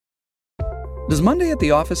Does Monday at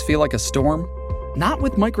the office feel like a storm? Not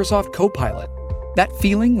with Microsoft Copilot. That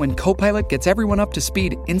feeling when Copilot gets everyone up to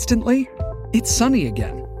speed instantly? It's sunny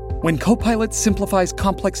again. When Copilot simplifies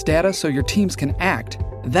complex data so your teams can act,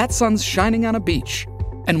 that sun's shining on a beach.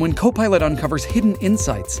 And when Copilot uncovers hidden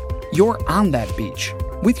insights, you're on that beach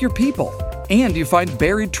with your people, and you find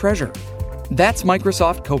buried treasure. That's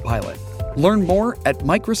Microsoft Copilot. Learn more at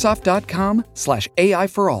Microsoft.com/AI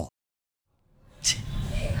for all.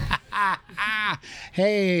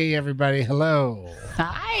 Hey, everybody. Hello.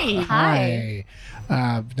 Hi.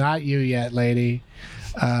 Not you yet, lady.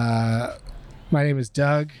 My name is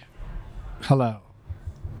Doug. Hello.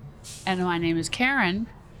 And my name is Karen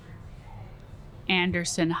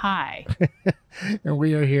Anderson. Hi. And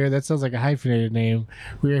we are here. That sounds like a hyphenated name.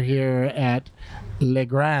 We are here at Le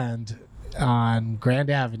Grand on Grand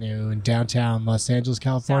Avenue in downtown Los Angeles,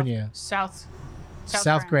 California. South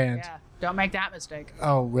Grand. Yeah. Don't make that mistake.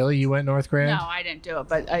 Oh, really? You went North Grand? No, I didn't do it,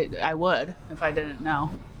 but I would if I didn't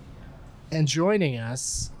know. And joining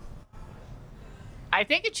us I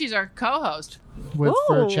think she's our co-host.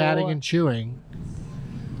 for chatting and chewing.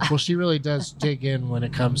 Well, she really does dig in when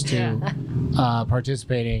it comes to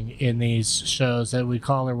participating in these shows that we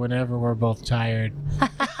call her whenever we're both tired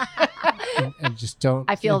and just don't.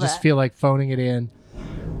 I feel just that. feel like phoning it in.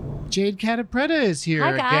 Jade Catapretta is here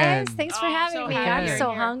Hi guys, again. thanks for Oh, having so me. happy I'm you're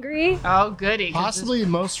so here. hungry. Oh, goody. 'cause Possibly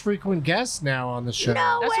most frequent guest now on the show.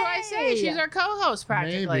 No That's way. what I say. She's our co-host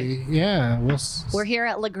practically. Maybe, yeah. We're here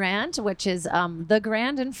at Le Grand, which is the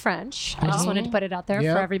Grand in French. I just wanted to put it out there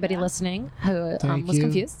Yep. for everybody listening who Thank was you.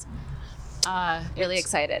 confused. Really It's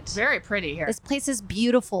excited. Very pretty here. This place is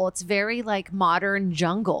beautiful. It's very like modern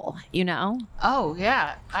jungle, you know? Oh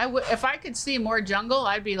yeah. If I could see more jungle,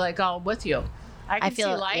 I'd be like all with you. I can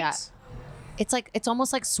feel- see lights. yeah. It's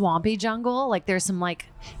almost like swampy jungle. Like there's some like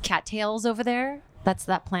cattails over there. That's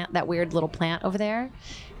that plant, that weird little plant over there.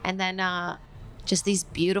 And then just these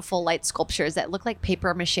beautiful light sculptures that look like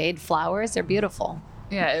paper mache flowers. They're beautiful.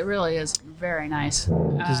 Yeah, it really is very nice.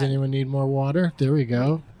 Does anyone need more water? There we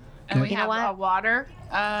go. And we You know have what? a water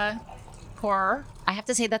pourer. I have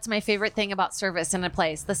to say that's my favorite thing about service in a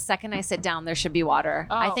place. The second I sit down, there should be water.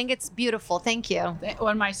 I Oh. think it's beautiful. Thank you.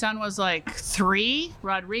 When my son was like 3,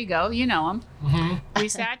 Rodrigo, you know him, we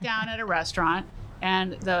sat down at a restaurant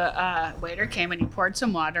and the waiter came and he poured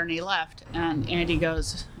some water and he left. And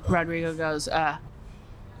Rodrigo goes,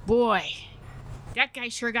 boy, that guy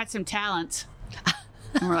sure got some talent.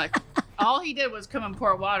 And we're like, all he did was come and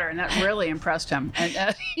pour water, and that really impressed him.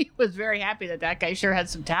 And he was very happy that guy sure had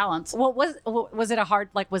some talents. What was it a hard,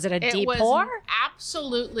 like, was it a It deep was pour?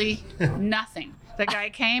 absolutely nothing. The guy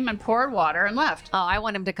came and poured water and left. Oh, I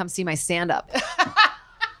want him to come see my stand up.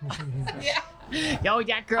 Yeah. Yo,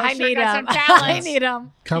 that girl I sure need got him. some talents. I need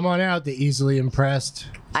him. Come on out, the easily impressed.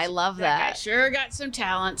 I love That guy that. sure got some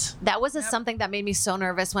talents. That was something that made me so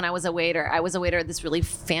nervous when I was a waiter. I was a waiter at this really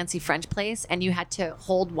fancy French place, and you had to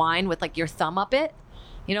hold wine with like your thumb up it,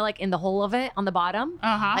 you know, like in the hole of it on the bottom,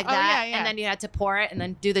 Uh-huh. like Oh, that. yeah. And then you had to pour it, and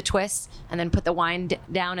then do the twist, and then put the wine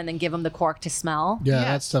down, and then give them the cork to smell. Yeah, Yes.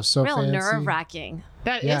 that stuff's so Real fancy. nerve wracking.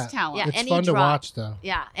 That is Yeah. talent. Yeah. It's Any fun to drop. watch, though.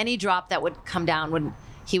 Yeah, any drop that would come down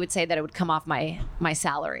he would say that it would come off my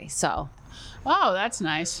salary. So Oh, that's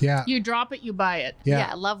nice. Yeah. You drop it, you buy it. yeah,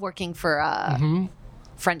 I love working for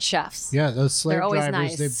French chefs. Yeah, those slave They're always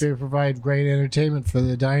drivers, nice. they provide great entertainment for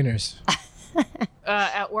the diners.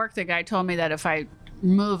 At work, the guy told me that if I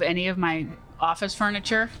move any of my office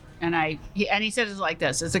furniture, and he said it's like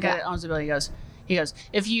this. It's the guy that owns the building. He goes,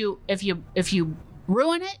 if you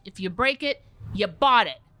ruin it, if you break it, you bought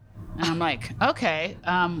it. And I'm like, okay,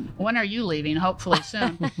 when are you leaving? Hopefully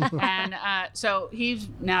soon. And so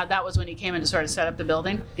that was when he came in to sort of set up the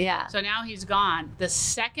building. Yeah. So now he's gone. The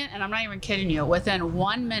second, and I'm not even kidding you, within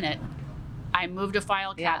 1 minute, I moved a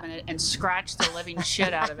file Yeah. cabinet and scratched the living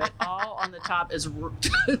shit out of it. All on the top is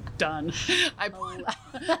done.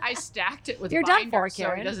 I stacked it with You're done binder for, so he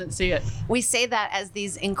Karen. doesn't see it. We say that as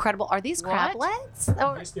these incredible. Are these What? crablets?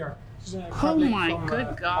 Or, Yes, they are. This is a Oh crab leg my from,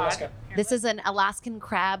 good God. Alaska. this is an Alaskan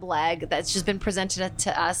crab leg that's just been presented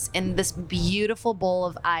to us in this beautiful bowl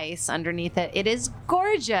of ice underneath it. It is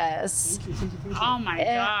gorgeous. Oh my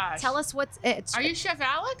gosh. Tell us what's it. Are you Chef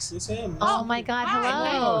Alex? Yes, I am. Oh my God! Hi.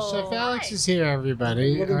 Hello. Oh, Chef Alex is here,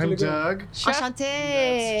 everybody. Welcome to I'm the Doug. Chef, Enchanté.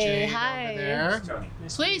 Jade Hi. over there.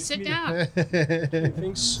 Nice please to sit meet you. down.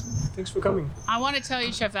 Thanks for coming. I want to tell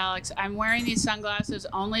you, Chef Alex, I'm wearing these sunglasses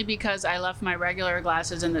only because I left my regular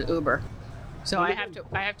glasses in the Uber. So I have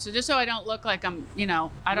to just so I don't look like I'm,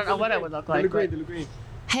 I don't know what I would look They like. look great. but- They look great.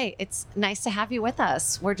 Hey, it's nice to have you with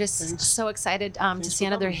us. We're just Thanks. so excited to Thanks see for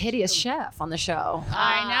another coming. hideous chef on the show.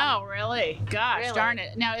 I know, really. Gosh, really. darn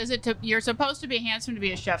it. Now, is it you're supposed to be handsome to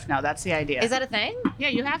be a chef now? That's the idea. Is that a thing? Yeah,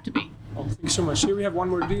 you have to be. Oh, thank you so much. Here we have one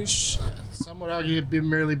more dish. Some would argue that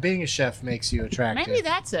merely being a chef makes you attractive. Maybe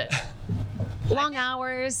that's it. Long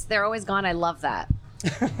hours, they're always gone. I love that.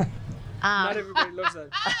 Not everybody loves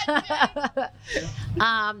that.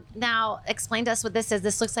 Now, explain to us what this is.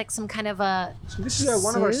 This looks like some kind of a. So this is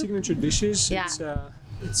one of our Soup? signature dishes. Yeah.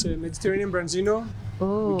 It's a Mediterranean branzino.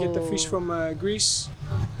 Ooh. We get the fish from Greece,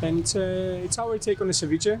 and it's our take on a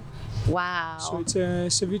ceviche. Wow. So it's a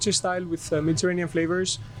ceviche style with Mediterranean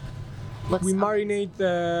flavors. Looks We amazing. marinate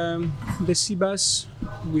the sea bass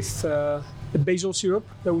with a basil syrup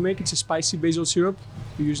that we make. It's a spicy basil syrup.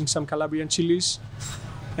 We're using some Calabrian chilies.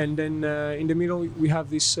 And then in the middle, we have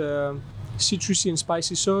this citrusy and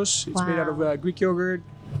spicy sauce. It's made out of Wow. Greek yogurt,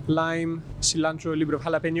 lime, cilantro, a little bit of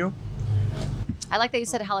jalapeno. I like that you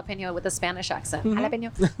said jalapeno with a Spanish accent. Mm-hmm.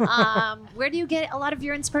 Jalapeno. Where do you get a lot of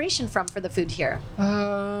your inspiration from for the food here?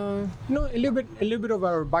 No, a little bit of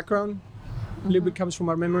our background. A little bit comes from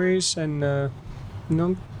our memories, and the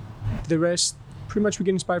rest. Pretty much we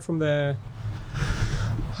get inspired from the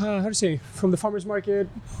how to say, from the farmers market,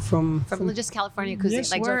 from Just California cuisine,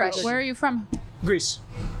 Yes, like Where, fresh. where are you from? Greece.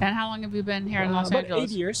 And how long have you been here in Los About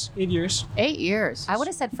Angeles? 8 years. 8 years. 8 years. I would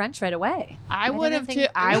have said French right away. I would have didn't too.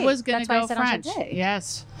 think I Greek. was going to That's why I go said French. enchanté.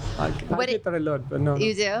 Yes. I What get it- that a lot, but no.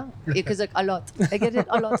 You do? Because like a lot. I get it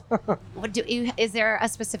a lot. What do you? Is there a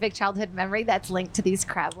specific childhood memory that's linked to these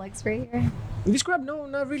crab legs right here? This crab, no,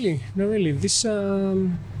 not really.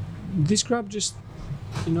 This crab just,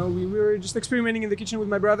 we were just experimenting in the kitchen with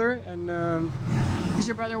my brother, and Does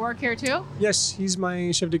your brother work here too? yes, he's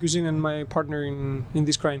my chef de cuisine and my partner in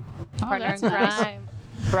this crime. Oh, Partner that's in nice. crime.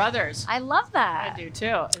 Brothers. I love I that. do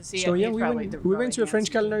too. See, So yeah, he's we probably went to a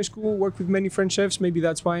French culinary school, worked with many French chefs. Maybe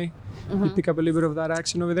that's why we pick up a little bit of that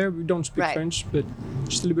accent over there. We don't speak Right. French, but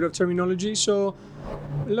just a little bit of terminology. So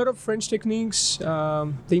a lot of French techniques.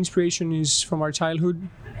 The inspiration is from our childhood,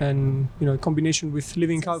 and a combination with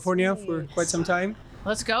living in California for quite some time.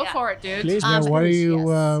 Let's go Yeah. for it, dude. Please. Now, what do you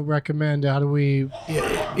Yes. recommend? How do we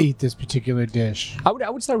eat this particular dish? I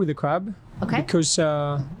would start with the crab. Okay. Because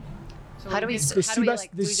How do we? the How do we sea bass-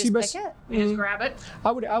 like? the Do we sea just bass- pick it You just grab it.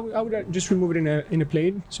 I would just remove it in a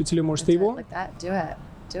plate so it's a little more stable. like that? Do it.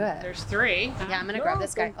 Do it. There's 3. Yeah, I'm gonna No, grab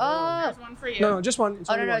this guy. don't- Oh. There's one for you. No, just one. It's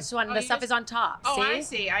Oh only no, one. it's one. Oh, The you stuff just- is on top. Oh, See? I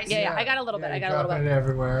see. I see. Yeah, yeah. I got a little bit. Yeah, I you got a little drop bit. it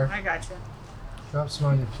everywhere. I got you. Drop some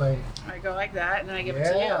on your plate. I go like that, and then I give it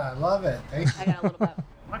to you. Yeah, I love it. Thank I got a little bit.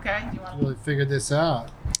 Okay. You want you. Really figured this out.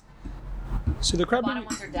 So the crab. Bottom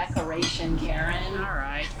ones are decoration, Karen. All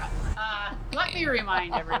right. Let me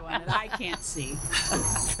remind everyone that I can't see.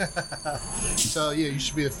 So yeah, you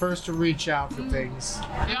should be the first to reach out for things.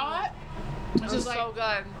 You know what? This is so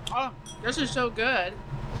good. Oh, this is so good.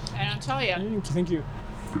 And I'll tell you, Thank you.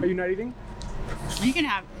 Are you not eating? you can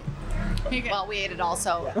have. You can, Well, we ate it all,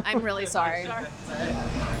 so I'm really sorry.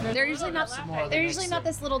 They're usually not. They're usually not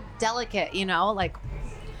this little delicate, like.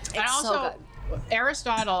 It's and also, so good.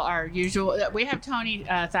 Aristotle, our usual. We have Tony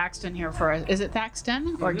Thaxton here for us. Is it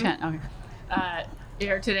Thaxton or Ten? Okay.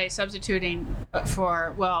 Here today, substituting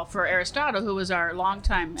for Aristotle, who was our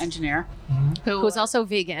longtime engineer, who Who's also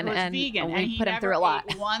vegan, was and vegan, we and he put him never through a lot.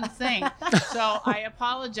 ate one thing. So I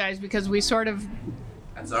apologize because we sort of.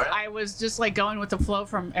 That's all right. I was just like going with the flow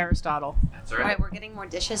from Aristotle. That's all All right. right, we're getting more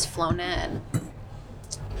dishes flown in.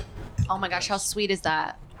 Oh my gosh, how sweet is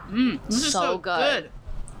that? This is So so good. good.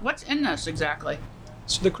 What's in this exactly?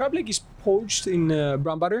 So the crab leg is poached in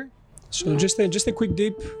brown butter. So just a quick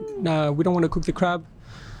dip. We don't want to cook the crab.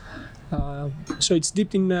 So it's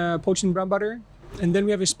dipped in poached in brown butter, and then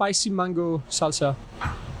we have a spicy mango salsa.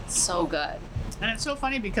 So good. And it's so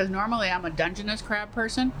funny because normally I'm a Dungeness crab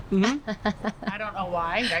person. I don't know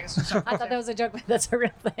why. I guess it's I thought that was a joke, but that's a real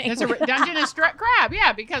thing. it's a Dungeness crab,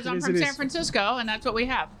 yeah, because I'm is, from it San is. Francisco and that's what we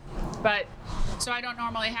have. But so I don't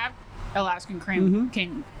normally have Alaskan cream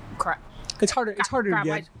king crab. It's harder to crab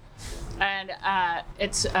get. legs. And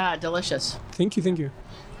it's delicious. Thank you. Yeah,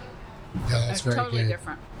 that's It's very totally good.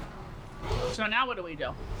 different. So now what do we do?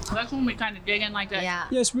 That's when we kind of dig in like that. Yeah.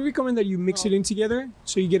 Yes, we recommend that you mix it in together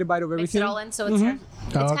so you get a bite of Mix everything. it all in, so it's. Oh,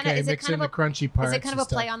 It's kinda, okay, is it mix kind in of the a, crunchy parts. Is it kind of a and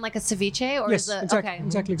play stuff. on like a ceviche, or Yes, is it exactly,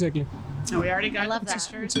 okay? exactly. And we already got I love the that.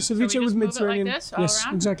 texture. It's a So we ceviche just with move it Mediterranean. like this all Yes,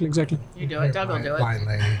 around? exactly. You do it. Doug will do it. Fine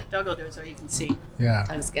lady. Doug will do it so you can see. Yeah.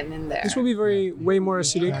 I'm just getting in there. This will be way more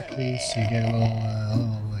acidic. Exactly. So you get a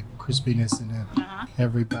little like crispiness in it. Uh-huh.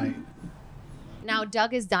 Every bite. Now,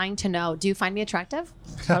 Doug is dying to know. Do you find me attractive?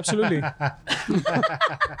 Absolutely.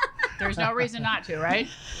 There's no reason not to, right?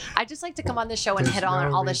 I just like to come on the show and There's hit on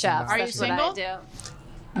no all the reason chefs. not Are you That's what single?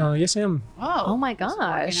 I do. Yes, I am. Oh my Working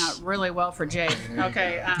gosh. out really well for Jade.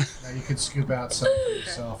 Okay. Now you can scoop out some for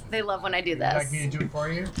yourself. They love when I do Would you like this. me to do it for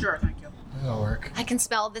you? Sure, thank you. That'll work. I can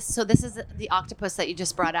smell this. So this is the octopus that you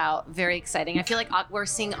just brought out. Very exciting. I feel like we're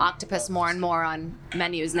seeing octopus more and more on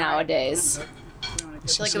menus nowadays. I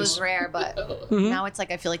feel like it was rare, but now it's like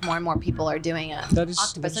I feel like more and more people are doing it. That is-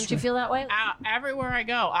 Octopus, that's don't you true. feel that way? Everywhere I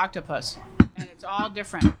go, octopus. And it's all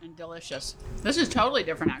different and delicious. This is totally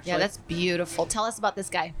different, actually. Yeah, that's beautiful. Tell us about this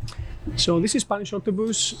guy. So this is Spanish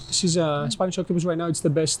octopus. This is Spanish octopus right now. It's the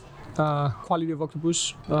best quality of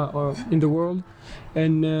octopus in the world.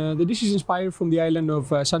 And the dish is inspired from the island of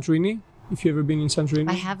Santorini. If you've ever been in Santorini,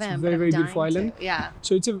 I haven't. It's a but very, I'm very dying beautiful to. island. Yeah.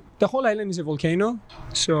 So the whole island is a volcano.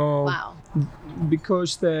 So Wow.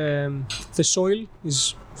 because the soil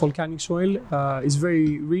is volcanic soil, is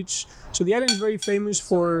very rich. So the island is very famous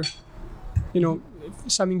for,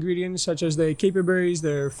 some ingredients such as the caper berries,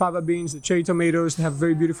 the fava beans, the cherry tomatoes. They have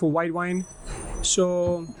very beautiful white wine.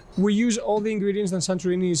 So we use all the ingredients that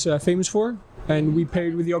Santorini is famous for, and we pair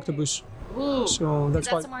it with the octopus. Ooh. So Is that's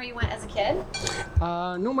that why. somewhere you went as a kid?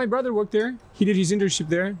 No, my brother worked there. He did his internship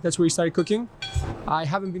there. That's where he started cooking. I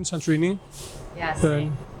haven't been to Santorini, Yes. but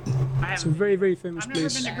I it's a haven't, very, very famous I've never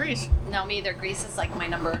place. been to Greece. No, me either. Greece is like my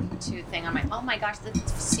number 2 thing. I'm like, oh my gosh, the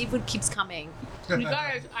seafood keeps coming. You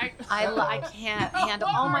guys, I can't handle.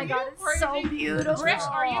 Oh my god, it's so beautiful. Rick,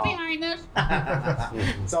 are you behind this?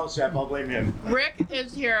 It's all chef. I'll blame him. Rick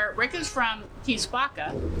is here. Rick is from Key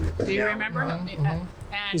Spaka. Do you remember?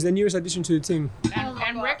 He's the newest addition to the team.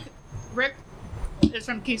 And Rick is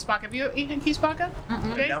from Key Spaka. Have you eaten Key Spaka?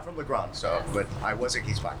 Okay. Now from Legrand, but I was at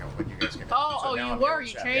Key Spaka when you guys came. Oh, now you I'm were? the other You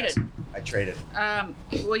chef, traded. yes. I traded.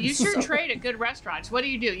 Well, you sure trade at good restaurants. What do?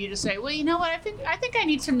 You just say, well, you know what? I think I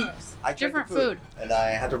need some I tried different the food. and I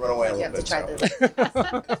had to run away a You little have to bit. try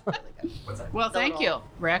so. this. Well, thank you,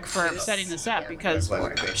 Rick, for setting this up because My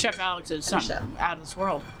pleasure, thank you. Chef Alex is something out of this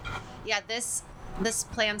world. Yeah, this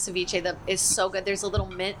plan ceviche is so good. There's a little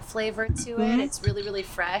mint flavor to it. It's really, really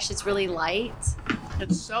fresh. It's really light.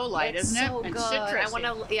 It's so light, It's isn't so it? And good.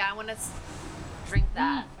 citrusy. I want to drink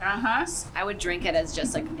that. Uh-huh. I would drink it as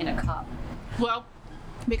just like in a cup. Well,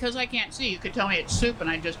 because I can't see, you could tell me it's soup and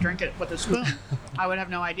I just drink it with a spoon. I would have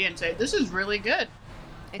no idea and say, this is really good.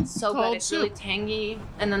 It's so Cold good. It's really soup. tangy,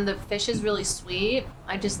 and then the fish is really sweet.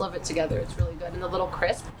 I just love it together. It's really good. And the little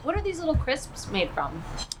crisp. What are these little crisps made from?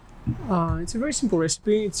 It's a very simple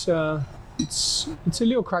recipe. It's a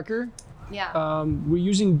little cracker. Yeah. We're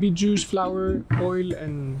using beet juice, flour, oil,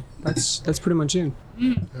 and that's pretty much it.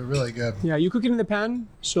 They're really good. Yeah, you cook it in the pan,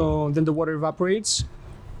 so then the water evaporates,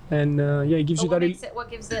 and it gives But you what, that. what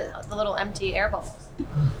gives it the little empty air bubbles?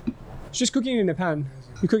 It's just cooking it in the pan.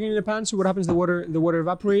 You're cooking it in the pan, so what happens? The water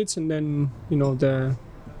evaporates, and then the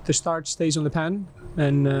starch stays on the pan,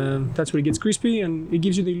 and that's where it gets crispy, and it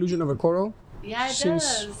gives you the illusion of a coral. Yeah, it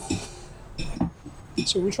Since- does.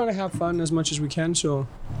 So we're trying to have fun as much as we can, so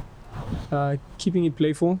keeping it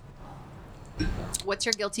playful. What's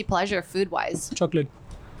your guilty pleasure food-wise? Chocolate.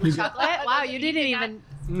 Chocolate? Wow, you didn't even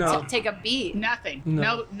No, take a beat. Nothing. No.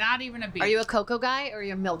 No, not even a beat. Are you a cocoa guy or are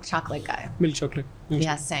you a milk chocolate guy? milk chocolate.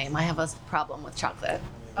 Yeah, same. I have a problem with chocolate.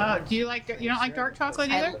 Do you don't like dark chocolate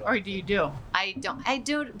I- either? Or do you do? I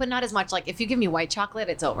do, but not as much. Like if you give me white chocolate,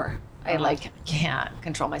 it's over. I can't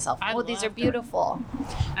control myself. I Oh, these love are beautiful.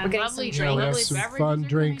 And getting lovely, some Yeah, we have lovely some beverages fun are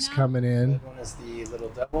drinks coming coming in. Red one is the little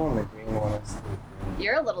devil, and the green one is the green.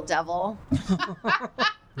 You're a little devil.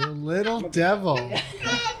 The little devil.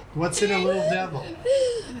 What's in a little devil?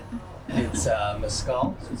 It's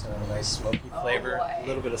mescal, so it's a nice smoky flavor. boy. A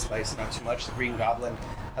little bit of spice, not too much. The green goblin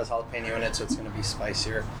has jalapeno in it, so it's going to be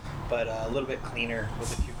spicier, but a little bit cleaner with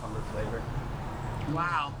the cucumber flavor. out.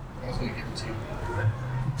 Wow. I was gonna give it to you.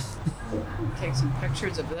 Take some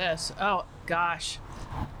pictures of this. Oh gosh.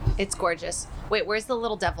 It's gorgeous. Wait, where's the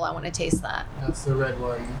little devil? I want to taste that. That's the red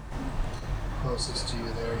one closest to you.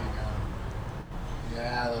 There you go.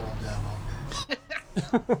 Yeah, little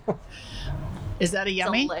devil. Is that a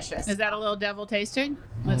yummy? Delicious. Is that a little devil tasting?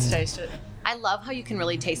 Let's taste it. I love how you can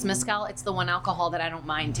really taste mezcal. It's the one alcohol that I don't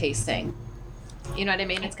mind tasting. You know what I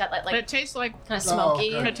mean? It's got But it like tastes like kind of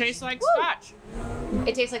smoky. okay. it tastes like scotch.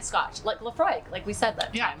 It tastes like scotch, like Lafroig, like we said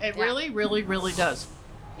that Yeah, time. it really, really, really does.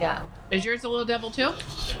 Yeah. Is yours a little devil too?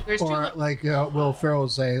 There's two. Or like Will Ferrell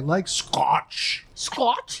would say, like scotch.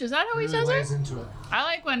 Scotch? Is that how he Really says lays it? into it. I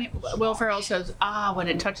like when Will Ferrell says, when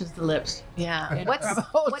it touches the lips. Yeah. What's From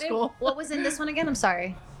old what, school. what was in this one again? I'm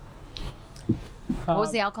sorry. What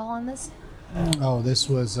was the alcohol in this? Oh, this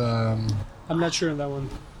was I'm not sure on that one.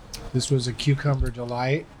 a cucumber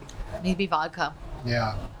delight. Maybe vodka.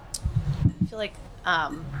 Yeah. feel like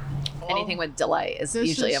anything with delay is This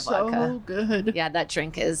usually is a vodka. so good. Yeah, that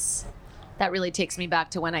drink is. That really takes me back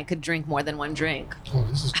to when I could drink more than one drink. Oh,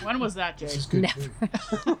 this is When was that, this Jade? is good.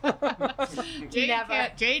 Never. Too. Jade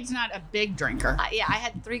Never. Jade's not a big drinker. Yeah, I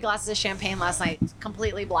had 3 glasses of champagne last night,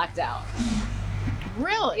 completely blacked out.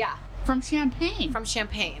 Really? Yeah, From champagne. from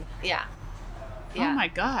champagne. Yeah. Oh my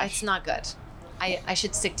gosh. It's not good. I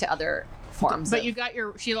should stick to other forms. But of- you got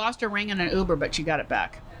she lost her ring in an Uber, but she got it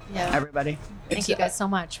back. Yeah. Everybody. Thank you guys so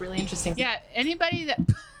much. Really interesting. Yeah, anybody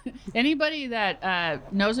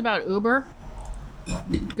that knows about Uber,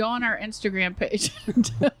 go on our Instagram page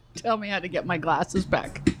and tell me how to get my glasses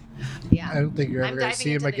back. Yeah. I don't think you're I'm ever going to diving see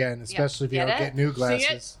him into the- again, yeah. especially if you Get don't it? get new it?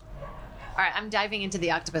 glasses. All right, I'm diving into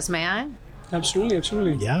the octopus. May I? Absolutely,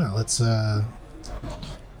 absolutely. Yeah, let's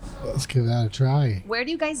give that a try. Where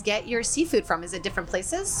do you guys get your seafood from? Is it different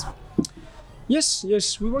places? Yes,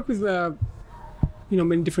 yes. We work with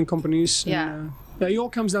many different companies. Yeah. And, it all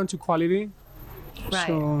comes down to quality. Right.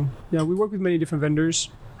 So yeah, we work with many different vendors.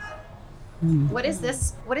 What is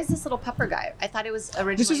this? What is this little pepper guy? I thought it was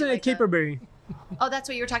originally. This is a like caper berry. Oh, that's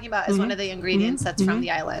what you were talking about as one of the ingredients that's from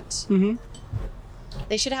the island. Mhm.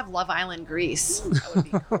 They should have Love Island grease. That would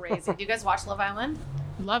be crazy. Do you guys watch Love Island?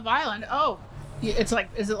 Love Island. Oh, it's like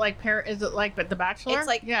is it like but The Bachelor? It's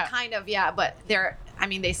like yeah. kind of, yeah, but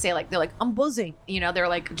they say they're like, I'm buzzing. They're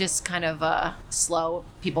like just kind of slow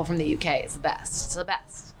people from the UK. It's the best. It's the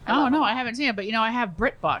best. Oh no, I haven't seen it, but I have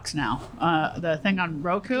BritBox now. The thing on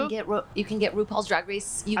Roku. You can get RuPaul's Drag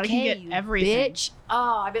Race UK. I can get you everything. Bitch.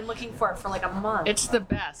 Oh, I've been looking for it for like a month. It's the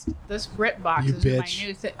best. This BritBox You is bitch. my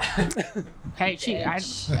new thing. Hey,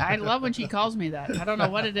 I love when she calls me that. I don't know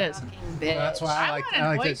what it is. Fucking bitch. That's why I I like want an I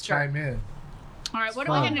like to oyster. chime in. All right, what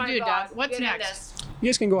fun. are we Oh gonna my do, God, Doug? What's get in next? this. You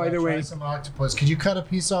guys can go either Try way. some octopus. Could you cut a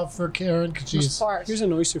piece off for Karen? Because she's. Here's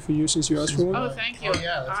an oyster for you since you asked for one. Oh, thank you. Oh,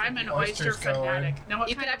 yeah, let's I'm get an the oyster oysters going. fanatic. Now, what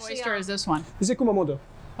You kind could of actually, oyster is this one? This is a Kumamoto.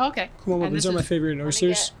 Okay. Kumamoto. And These this are my is- favorite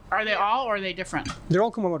oysters. Are they all, or are they different? They're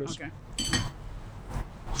all Kumamotos. Okay.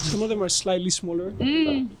 Some of them are slightly smaller.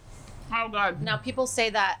 Oh God. Now people say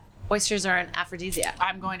that oysters are an aphrodisiac.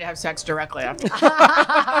 I'm going to have sex directly after.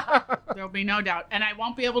 There'll be no doubt, and I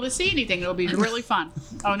won't be able to see anything. It'll be really fun.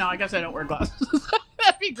 Oh no, I guess I don't wear glasses.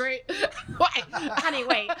 That'd be great. Why? Honey,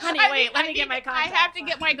 wait. Let me get my I contacts. have to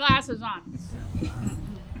get my glasses on.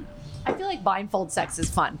 I feel like blindfold sex is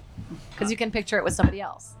fun because you can picture it with somebody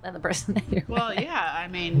else than the person that you're Well, with. yeah. I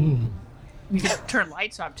mean, you can turn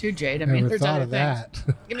lights off too, Jade. I mean, Never there's thought other of things.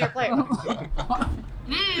 that. Give me your plate.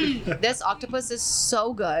 This octopus is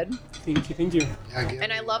so good, Thank you, thank you.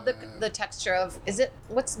 and I love the texture of.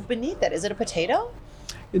 What's beneath it? Is it a potato?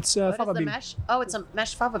 It's What is fava the bean. mesh? Oh, it's a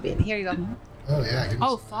meshed fava bean. Here you go. Oh yeah. give me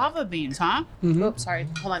Oh, some. fava beans, huh? Oops, sorry.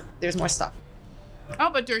 Hold on. There's more stuff. Oh,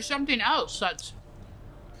 but there's something else that's.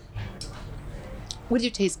 What did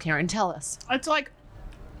you taste, Karen? Tell us. It's like.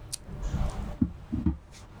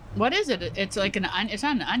 What is it? It's like it's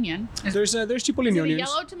not an onion. Is There's it cipollini a onions.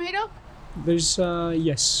 yellow tomato? There's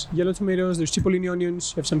yes, yellow tomatoes. There's cipollini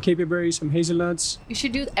onions. You have some caper berries, some hazelnuts. You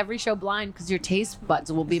should do every show blind because your taste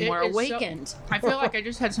buds will be It more is so- awakened. I feel like I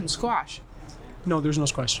just had some squash. No, there's no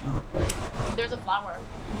squash. There's a flower.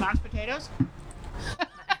 Mashed potatoes?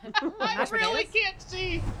 I Mashed really potatoes? can't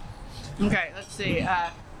see. Okay, let's see.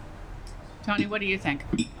 Tony, what do you think?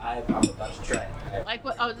 I'm about to try it. Like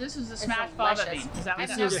what? Oh, this is the smashed fava delicious. bean. Is that what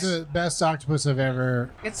This that This is? is the best octopus I've ever.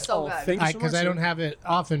 It's so Oh, good. thank you so Because much. I don't have it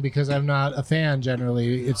often because I'm not a fan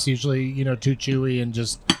generally. It's usually too chewy and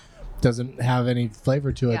just doesn't have any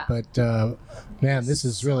flavor to it. Yeah. But man, this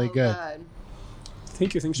is really So good.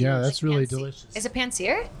 Thank you, thanks so Yeah, much. that's really Panse- delicious. Is it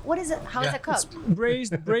pan-seared? What is it? How is Yeah, it cooked?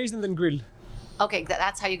 braised and then grilled. Okay,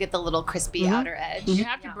 that's how you get the little crispy outer edge. You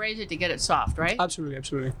have to Yeah. braise it to get it soft, right? Absolutely,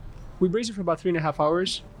 absolutely. We braise it for about 3.5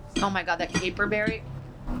 hours. Oh my god, that caper berry.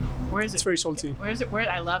 Where is It's it? very salty. Where is it? Where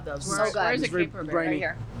I love those. So Where's, good. where's the It's very caper briny.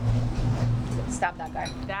 berry? Right here. Stop that guy.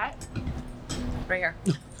 That? Right here.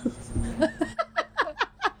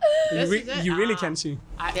 This You, is it? you really Ah. can see.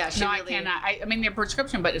 Yeah, she no, I really- cannot. I mean, they're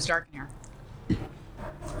prescription, but it's dark in here.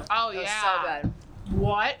 Oh It was yeah. so good.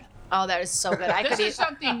 What? Oh, that is so good. I This could is eat.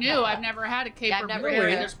 something new. I've never had a caper I've never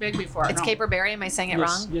berry either. this big before. It's no. caper berry. Am I saying it yes,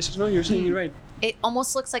 wrong? yes, no, you're saying it right. It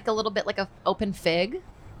almost looks like a little bit like a open fig.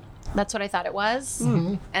 That's what I thought it was.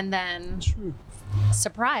 And then True.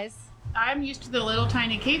 surprise, I'm used to the little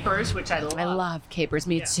tiny capers, which I love. I love capers.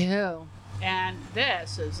 Me Yeah. too. And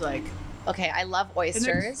this is like, Okay, I love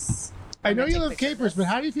oysters. I know I'm you gonna love take pictures of capers, but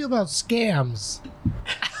this. how do you feel about scams?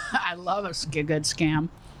 I love a good scam.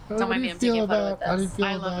 How Don't do mind you me, I'm feel taking a photo about? with How do you this. feel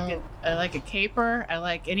I love about? a good. I like a caper. I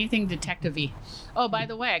like anything detective-y. Oh, by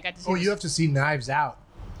the way, I got to see. Oh, this- you have to see Knives Out.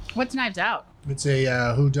 What's Knives Out? It's a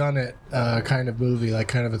whodunit kind of movie, like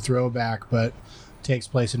kind of a throwback, but takes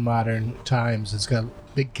place in modern times. It's got a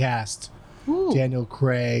big cast. Ooh. Daniel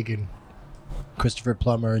Craig and Christopher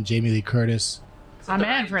Plummer and Jamie Lee Curtis. I'm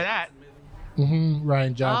in for that.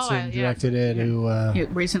 Ryan Johnson yeah. directed it, who He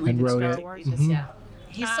recently and did wrote Star it. Wars. Yeah.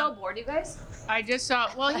 He's so bored, you guys. I just saw.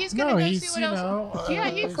 Well, he's gonna No, go he's, see what you else. know, Yeah,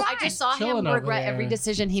 he's fine. I just saw him Chilling over regret every there.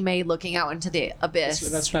 decision he made looking out into the abyss.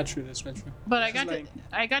 That's not true. That's not true. But He's lying.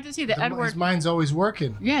 I got to see the His Edward. mind's always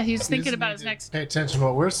working. Yeah, he's He thinking doesn't about need his to next. Pay attention to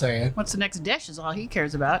what we're saying, What's the next dish is all he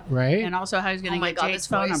cares about. right? And also how he's Oh gonna my get god, Jade's this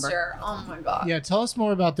phone number. oyster. Oh my god. Yeah, tell us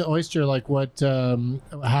more about the oyster. Like, what? it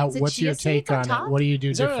What's your chia take seeds on on top? it? What do you do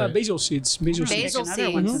These are different? basil seeds. Basil seeds. Basil Take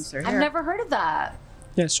another one seeds. since they're I've here. never heard of that.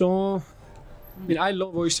 Yeah. So, I mean, I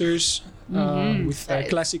love oysters with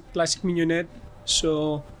That is- classic mignonette.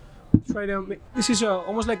 So, try to make, this is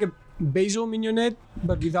almost like a basil mignonette,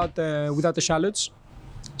 but without the shallots.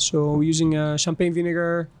 So we're using champagne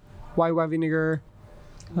vinegar, white wine vinegar,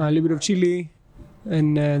 a little bit of chili,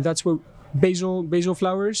 and that's what basil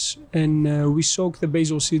flowers, and we soak the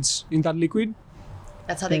basil seeds in that liquid.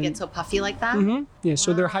 That's how they get so puffy like that. Yeah,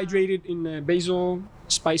 so they're hydrated in basil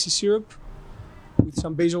spicy syrup with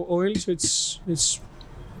some basil oil. So it's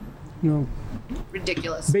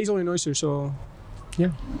Ridiculous. basil and oyster. So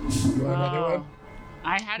yeah, You want another one?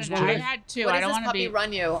 I had one I right? had two. What I does don't this want to puppy be.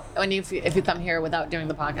 run you when if you come here without doing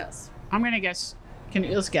the podcast? I'm gonna guess.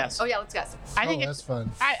 Let's guess. Oh yeah, let's guess. I think Oh, that's it's.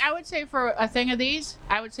 fun. I would say for a thing of these,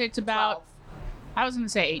 I would say it's about. 12. I was gonna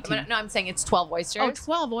say 18. But no, I'm saying it's 12 oysters. Oh,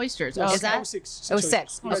 12 oysters. Oh, Is okay. that? It was six. It was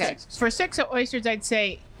oysters. 6. Oh, Okay. six. For 6 oysters, I'd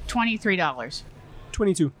say $23.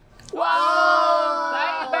 22. Whoa!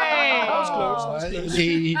 That was close. Oh, That was close.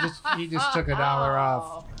 he just took $1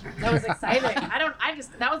 off. That was exciting.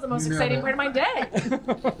 That was the most You know exciting that. part of my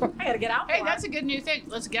day. I gotta get out. Hey, more. that's a good new thing.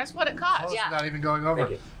 Let's guess what it costs. Yeah. Not even going over.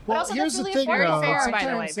 Well, also, here's that's the really thing, Very though. fair, by the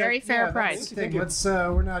way. Sometimes Very that- fair yeah, that's price. the thing. Let's.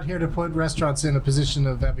 We're not here to put restaurants in a position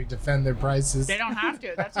of having to defend their prices. They don't have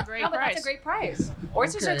to. That's a great No, but price. that's a great price.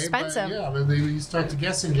 Oysters are Okay, but expensive. yeah, but when you start the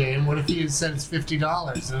guessing game, what if he had said it's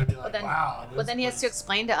 $50? And it'd be like, then- wow. But then he has to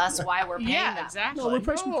explain to us why we're paying Yeah, that. exactly. No, we're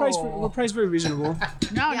priced very reasonable.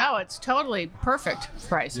 No, it's totally perfect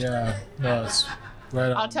price. Yeah, no, it's right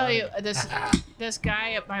on. I'll tell you, this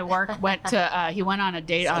guy at my work went to he went on a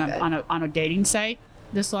date on a dating site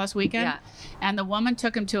this last weekend, Yeah. and the woman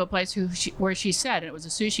took him to a place where she said, and it was a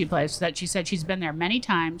sushi place, that she said she's been there many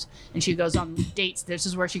times, and she goes on dates. This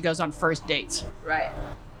is where she goes on first dates. Right.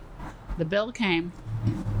 The bill came.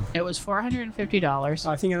 It was $450.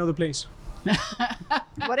 I think another place.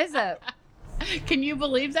 What is it? Can you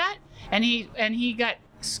believe that? And he got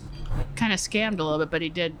kind of scammed a little bit, but he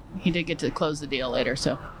did get to close the deal later.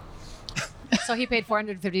 So So he paid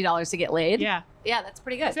 $450 to get laid? yeah, Yeah, that's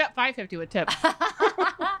pretty good. $550 with tip.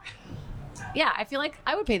 Yeah, I feel like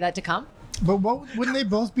I would pay that to come. But wouldn't they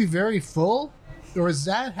both be very full? Or is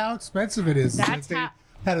that how expensive it is? That's That they how-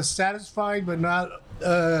 had a satisfying but not,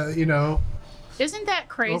 Isn't that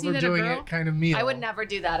crazy that a overdoing girl? it kind of meal? I would never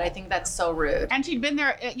do that. I think that's so rude. And she'd been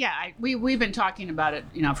there. We've been talking about it,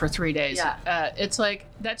 for 3 days. Yeah. It's like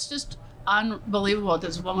that's just unbelievable that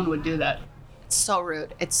this woman would do that. It's so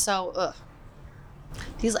rude. It's so ugh.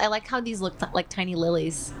 I like how these look like tiny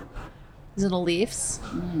lilies. These little leaves.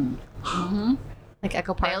 Like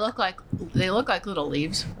Echo Park. They look like little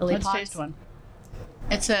leaves. Lily Let's pods. taste one.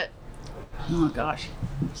 Oh gosh.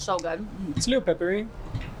 So good. It's a little peppery.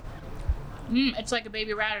 It's like a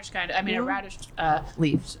baby radish kind of. I mean, a radish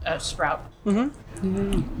Leaves. sprout.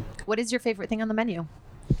 What is your favorite thing on the menu?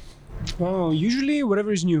 Oh, usually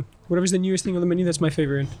whatever is new. Whatever's the newest thing on the menu, that's my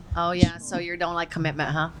favorite. Oh yeah, so you don't like commitment,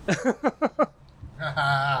 huh?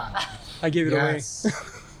 I gave it Yes. away.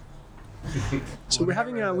 So we're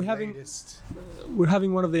having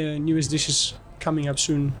one of the newest dishes coming up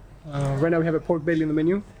soon. Right now we have a pork belly on the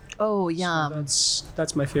menu. Oh yum.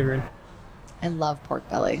 That's my favorite. I love pork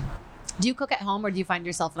belly. Do you cook at home or do you find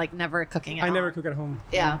yourself like never cooking at I home? never cook at home.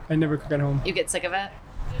 Yeah. I never cook at home. You get sick of it?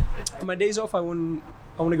 On my days off, I want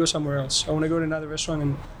to go somewhere else. I want to go to another restaurant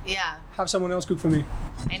and Yeah. have someone else cook for me.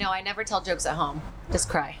 I know. I never tell jokes at home. Just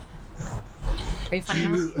cry. Are you funny?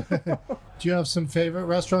 Do you have some favorite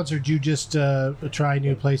restaurants, or do you just try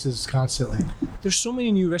new places constantly? There's so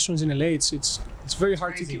many new restaurants in LA. It's very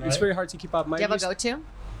hard crazy, to keep. right? It's very hard to keep up. My Do you have a list- go-to?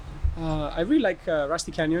 I really like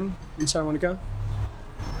Rusty Canyon in Santa Monica.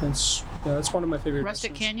 That's one of my favorite.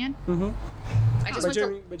 Rustic restaurants. Canyon. I just went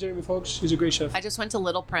to By Jeremy Fox. He's a great chef. I just went to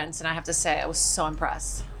Little Prince, and I have to say I was so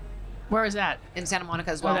impressed. Where is that? In Santa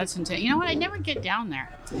Monica as Oh, well. that's insane. You know what? I never get down there.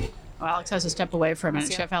 Well, Alex has to step away for a minute.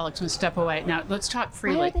 Yeah. Chef Alex must step away. Now let's talk Why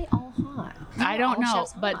freely. are they all hot? I don't All know,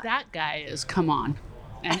 chefs but hot. that guy is. Come on.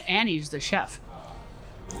 and Annie's the chef.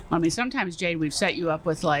 I mean, sometimes, Jade, we've set you up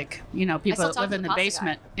with, like, you know, people still that live talk in to the the pasta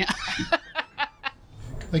basement. Yeah.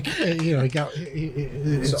 Like, you know,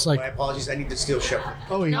 it's So, like, my apologies. I need to steal Chef.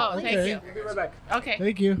 oh, yeah. No, thank you. We'll be right back. Okay.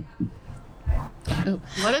 Thank you.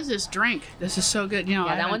 What is this drink? This is so good. You know,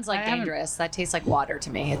 Yeah, I that haven't- one's like I haven't- dangerous. That tastes like water to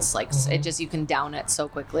me. It's like it just you can down it so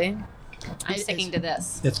quickly. I'm sticking to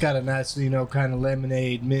this. It's got a nice, you know, kind of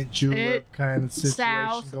lemonade, mint julep It- kind of situation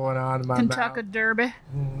South, going on in my Kentucky mouth. Derby.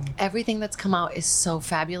 Everything that's come out is so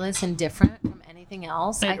fabulous and different from anything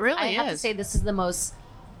else. It really I have to is. say this is the most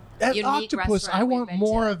That unique octopus, restaurant I we've want been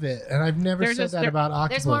more to. of it, and I've never There's said this- that there- about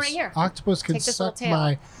octopus. there's more right here. Octopus can Take this suck little tail.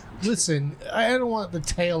 my. Listen, I don't want the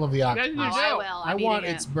tail of the octopus. you Oh, do. I will. I I'm want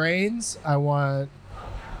eating its it. brains. I want.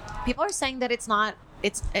 People are saying that it's not.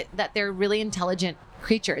 That they're really intelligent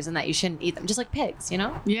creatures and that you shouldn't eat them, just like pigs. You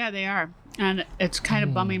know. Yeah, they are. And it's kind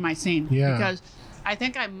of bumming my scene. Yeah. Because I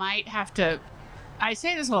think I might have to. I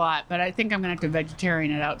say this a lot, but I think I'm going to have to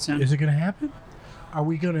vegetarian it out soon. Is it going to happen? Are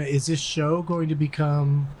we going to? Is this show going to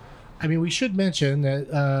become? I mean, we should mention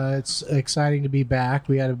that it's exciting to be back.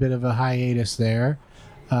 We had a bit of a hiatus there.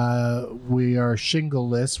 We are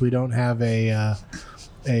shingleless. We don't have a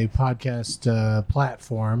podcast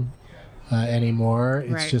platform anymore.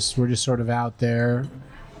 It's Right. just we're just sort of out there.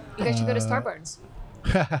 You guys should go to Starburns.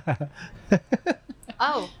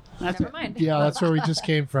 Oh, That's never right. mind. Yeah, that's where we just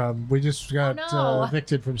came from. We just got no.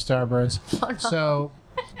 evicted from Starburst. Oh, no. So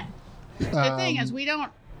The thing is, we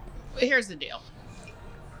don't. Here's the deal.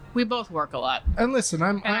 We both work a lot. and listen,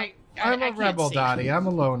 I'm And I'm I a can't rebel, see. Dottie. I'm a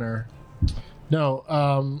loner. No,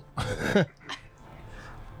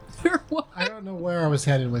 I don't know where I was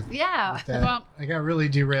headed with Yeah. that. Well- I got really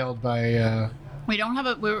derailed by. We don't have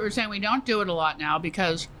a. We were saying we don't do it a lot now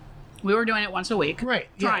because we were doing it once a week. Right.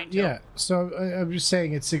 Trying to. Yeah. So I'm just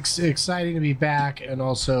saying it's exciting to be back, and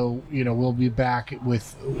also, you know, we'll be back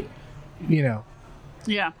with, you know,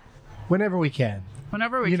 Yeah. whenever we can.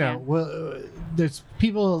 Whenever we you can. know, well, there's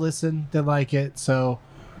people that listen that like it, so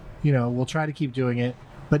you know we'll try to keep doing it.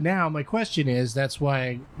 But now my question is, that's why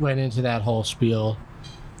I went into that whole spiel,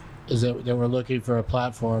 is that we're looking for a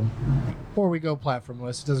platform, or we go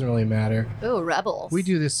platformless. It doesn't really matter. Ooh, rebels. We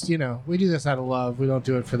do this, you know, we do this out of love. We don't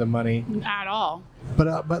do it for the money. At all.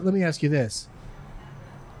 But let me ask you this: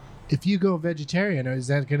 if you go vegetarian, is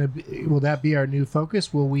that going to be? Will that be our new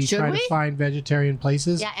focus? Will we Should try we? to find vegetarian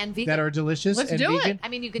places Yeah, and vegan. that are delicious Let's and do it. vegan? I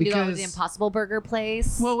mean, you can do that with the Because- Impossible Burger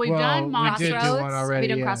place. Well, we've done we Monty's. did do Crossroads. one already. We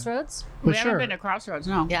done yeah. Crossroads. But We sure. haven't been to Crossroads,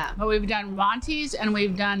 no. Yeah. But we've done Monty's and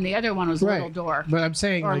we've done the other one was Little Door. But I'm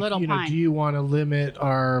saying, Or like, Little you know, Pine. do you want to limit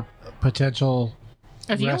our potential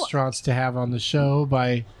If you- restaurants to have on the show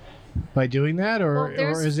by doing that, or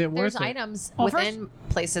is it there's worth it? items Well, within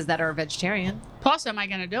places that are vegetarian. Plus, am I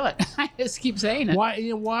going to do it? I just keep saying it. Why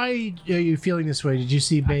are you feeling this way? Did you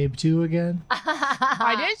see Babe 2 again?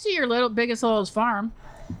 I did see your Biggest Littlest Farm.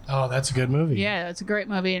 Oh, that's a good movie. Yeah, it's a great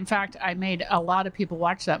movie. In fact, I made a lot of people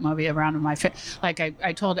watch that movie around in my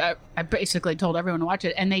I basically told everyone to watch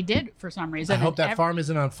it, and they did for some reason. I hope And that farm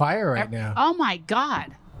isn't on fire right now. Oh my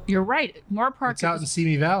God, you're right. Moore Park. It's out in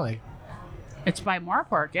Simi Valley. It's by Moore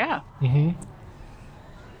Park. Yeah. Mm-hmm.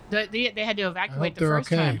 They had to I evacuate hope the they're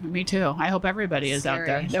first okay. time. Me too. I hope everybody is out there.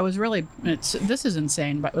 Scary. That was really. This is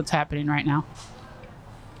insane. But what's happening right now?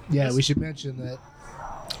 Yeah, we should mention that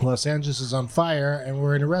Los Angeles is on fire, and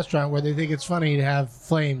we're in a restaurant where they think it's funny to have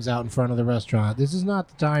flames out in front of the restaurant. This is not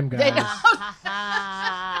the time, guys.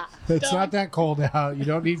 It's not that cold out. You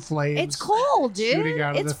don't need flames. It's cold, dude. Shooting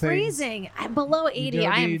out of It's the thing. freezing. I'm below You 80.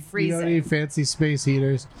 don't I am need- You freezing. don't need fancy space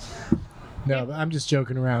heaters. No, but I'm just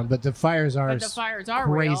joking around. But the fires are, But the fires are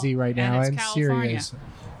crazy real, right now and it's and California. serious.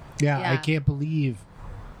 Yeah, I Yeah. can't believe,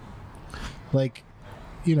 like,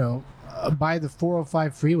 you know, by the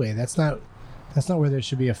 405 freeway. That's not where there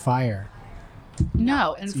should be a fire.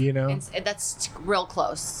 No, and You know? That's real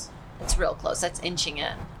close. It's real close. That's inching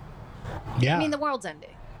it. Yeah. I mean, the world's ending.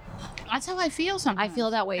 that's how I feel sometimes. I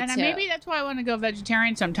feel that way, and too. maybe that's why I want to go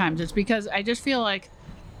vegetarian sometimes. It's because I just feel like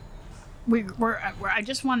I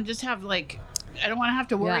just want to just have like. I don't want to have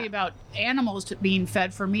to worry Yeah. about animals being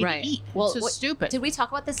fed for me Right. to eat. Well, it's just what- stupid. Did we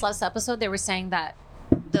talk about this last episode? They were saying that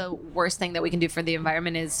the worst thing that we can do for the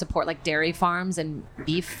environment is support like dairy farms and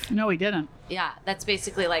beef. No, we didn't. Yeah, that's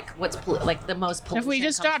basically like what's like the most pollution. If we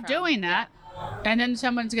just comes stop from. doing that, and then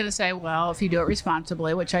someone's going to say, well, if you do it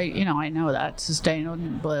responsibly, which I know that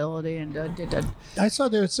sustainability and I saw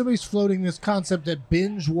somebody's floating this concept that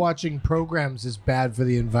binge watching programs is bad for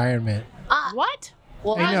the environment what?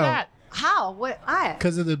 Well, I How's know. that? how? What? I?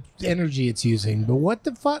 because of the energy it's using. But what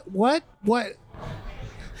the fuck? What?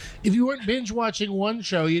 If you weren't binge watching one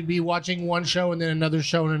show, you'd be watching one show and then another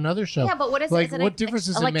show and another show. Yeah, but what is like, it? Is it what an difference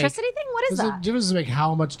does it make? electricity thing? What is Does it that? difference does it make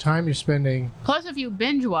how much time you're spending? Plus, if you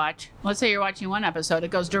binge watch, let's say you're watching one episode,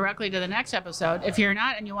 it goes directly to the next episode. If you're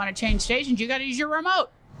not and you want to change stations, you got to use your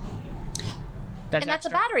remote. And that's a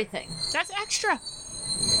extra. battery thing. That's extra.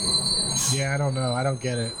 Yeah, I don't know. I don't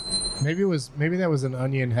get it. Maybe that was an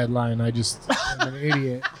Onion headline. I just am an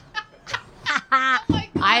idiot.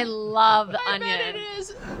 I love the I Onion. bet it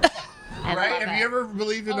is. I Right? love Have it. you ever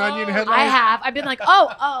believed an Oh, Onion headline? I have. I've been like,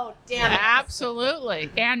 oh, damn it. Absolutely.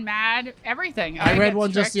 And mad, everything. I read get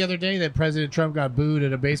one just strict. the other day that President Trump got booed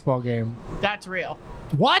at a baseball game. That's real.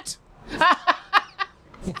 What?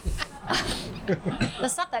 The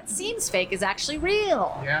stuff that seems fake is actually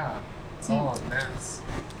real. Yeah. It's all a mess.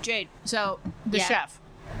 Jade, so the Yeah. chef,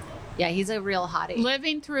 Yeah, he's a real hottie.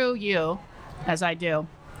 living through you, as I do.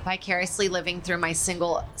 Vicariously living through my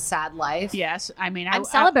single sad life. Yes, I mean, I'm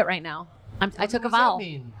celibate right now. I took a What does vow. that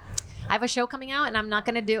mean? I have a show coming out, and I'm not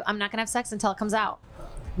gonna have sex until it comes out.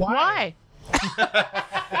 Why?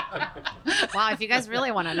 Wow, if you guys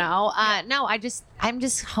really want to know, no, I'm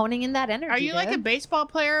just honing in that energy. Are you like a dude. baseball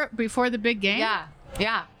player before the big game?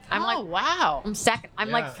 Yeah. I'm oh, like, wow. I'm second. I'm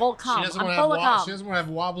like full cum. She doesn't I'm wanna full have of cum. She doesn't want to have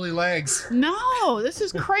wobbly legs. No, this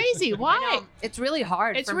is crazy. I Why? know. It's really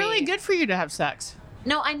hard. It's for really me. good for you to have sex.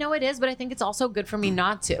 No, I know it is, but I think it's also good for me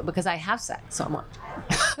not to because I have sex so much.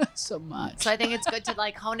 So much. So I think it's good to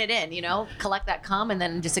like hone it in, collect that cum and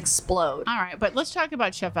then just explode. All right, but let's talk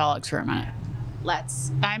about Chef Alex for a minute.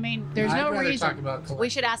 Let's. I mean, there's I'd no rather reason. talk about We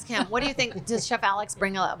should ask him. What do you think? Does Chef Alex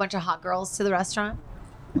bring a bunch of hot girls to the restaurant?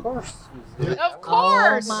 Of course.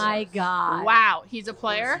 Oh my god! Wow, he's a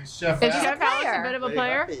player. Chef Is Alex. Chef Alex a player. bit of a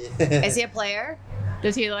player? Is he a player?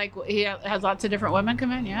 Does he he has lots of different women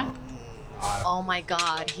come in? Yeah. Oh my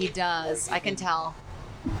god, he does. I can tell.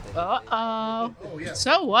 Uh-oh. yeah.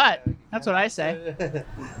 So what? That's what I say.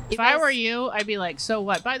 If I guys- were you, I'd be like, so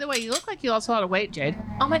what? By the way, you look like you lost a lot of weight, Jade.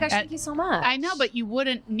 Oh my gosh, Uh, thank you so much. I know, but you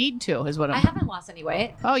wouldn't need to, is what I I'm. haven't lost any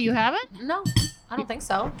weight. Oh, you haven't? No, I don't think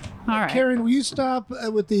so. All right. Karen, will you stop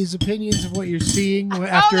with these opinions of what you're seeing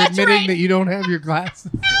after that's admitting right. that you don't have your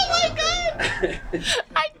glasses? Oh my god!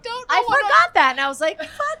 I don't know I what forgot that, and I was like,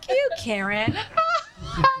 "Fuck you, Karen."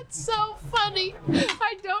 That's so funny.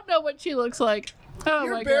 I don't know what she looks like. Oh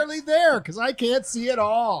You're my barely there because I can't see it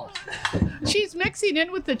all. god. She's mixing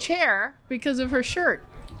in with the chair because of her shirt.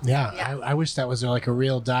 Yeah, I wish that was like a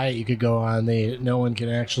real diet you could go on. No one can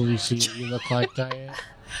actually see what you look like diet.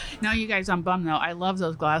 No, you guys, I'm bummed though. I love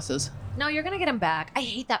those glasses. No, you're gonna get him back. I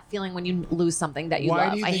hate that feeling when you lose something that you Why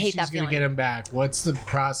love. do you I think hate she's that going feeling. to get him back? What's the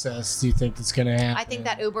process do you think that's going to happen? I think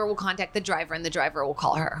that Uber will contact the driver, and the driver will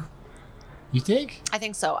call her. You think? I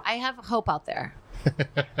think so. I have hope out there.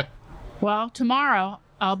 Well, tomorrow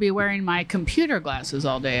I'll be wearing my computer glasses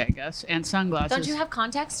all day, I guess, and sunglasses. Don't you have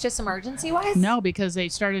contacts just emergency wise? No, because they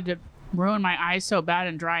started to ruin my eyes so bad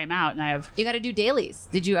and dry them out, and You got to do dailies.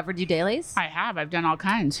 Did you ever do dailies? I've done all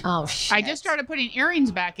kinds. Oh shit! I just started putting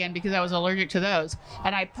earrings back in because I was allergic to those,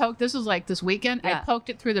 and I poked. This was like this weekend. Yeah. I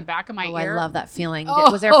poked it through the back of my Oh, ear. I love that feeling.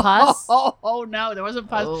 Was there pus? Oh no, there wasn't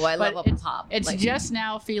pus. Oh, I love but a it's, pop. It's Like- just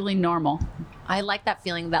now feeling normal. I like that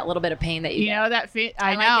feeling, that little bit of pain that you You get. know that I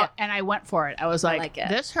I like know, it. and I went for it. I was like, like it.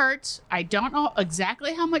 "This hurts." I don't know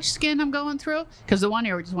exactly how much skin I'm going through because the one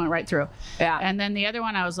ear just went right through. Yeah. And then the other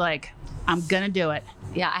one, I was like, "I'm gonna do it."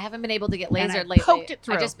 Yeah, I haven't been able to get And I lasered lately. poked it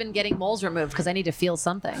through. I've just been getting moles removed because I need to feel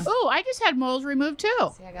something. Oh, I just had moles removed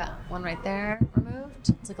too. See, I got one right there removed.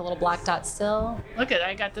 It's like a little black dot still. Look at,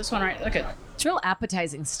 I got this one right. Look at. It's real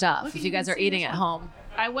appetizing stuff Look, if you you guys can are see eating this at one. home.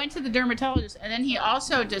 I went to the dermatologist, and then he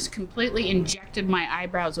also just completely injected my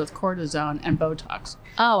eyebrows with cortisone and Botox.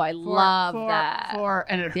 Oh, I For- love for- that.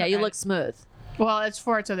 And it, Yeah, you look smooth. Well, it's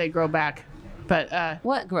for it so they grow back, but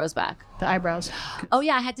What grows back? the eyebrows. Oh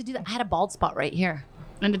yeah, I had to do that. I had a bald spot right here.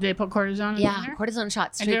 And did they put cortisone in Yeah, there? cortisone shot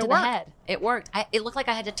And straight did to it the work? head. It worked. It looked like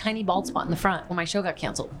I had a tiny bald spot in the front when my show got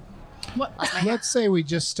canceled. What? Let's say we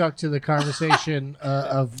just stuck to the conversation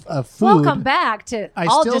of food. Welcome back to I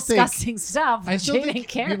all still think- disgusting stuff. I still Jane and think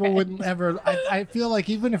Karen. people wouldn't ever. I feel like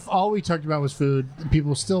even if all we talked about was food,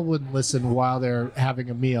 people still wouldn't listen while they're having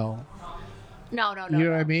a meal. No. You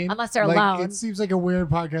know what I mean? Unless they're like, alone. It seems like a weird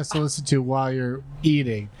podcast to listen to while you're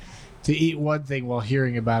eating. To eat one thing while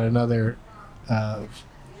hearing about another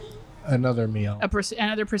meal.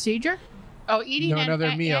 Another procedure? Oh, eating No, and, another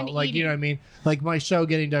and- meal. and Like, you know what I eating. mean? Like my show,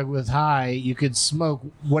 Getting Dug with High, you could smoke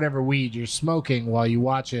whatever weed you're smoking while you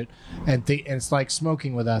watch it, and it's like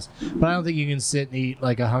smoking with us. But I don't think you can sit and eat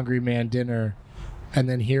like a hungry man dinner and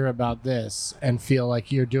then hear about this and feel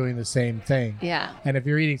like you're doing the same thing. Yeah. And if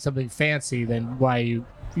you're eating something fancy, then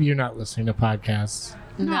you're not listening to podcasts.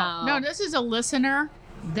 No, this is a listener,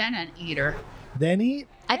 then an eater. Then eat?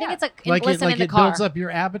 I think it's Like listen in the it car. builds up your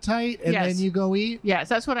appetite and Yes. then you go eat? Yes,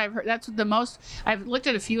 that's what I've heard. That's the most. I've looked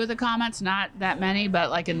at a few of the comments, not that many, but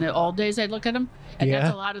like in the old days, I'd look at them, and Yeah.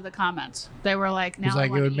 that's a lot of the comments. They were like, "Now It's I like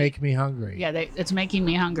it wanna would eat." make me hungry. Yeah, it's making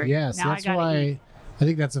me hungry. Yes, now that's I gotta why eat. I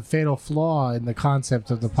think that's a fatal flaw in the concept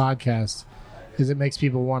of the podcast is it makes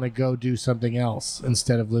people want to go do something else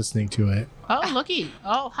instead of listening to it. Oh, looky!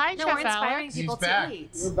 Oh, hi, No, Chef we're inspiring Alex. people He's back. to eat.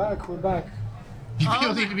 We're back.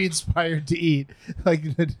 People need to be inspired to eat. Like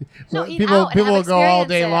No, eat people out and have will go all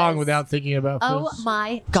day long experiences. without thinking about food. Oh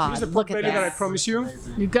my God! Here's the Look pork at belly that I this. promised you.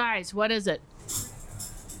 You guys, what is it? This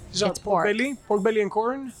is our It's pork. pork belly and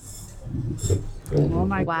corn. Oh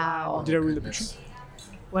my Wow. Did I ruin the picture?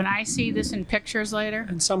 When I see this in pictures later,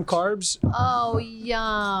 And some carbs. Oh I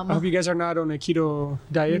yum! hope you guys are not on a keto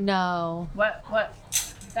diet. No. what?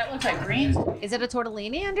 That looks like greens. Is it a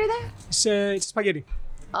tortellini under there? It's spaghetti.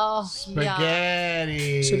 Oh, yum.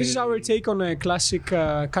 Spaghetti. So this is our take on a classic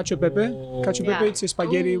cacio e pepe. Cacio e Yeah. pepe, it's a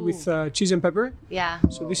spaghetti Ooh. with cheese and pepper. Yeah.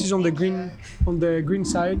 So this is on the green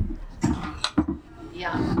side.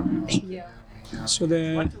 Yeah. Thank you. So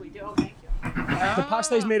the Do we do? Oh, thank you. the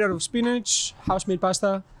pasta is made out of spinach, house-made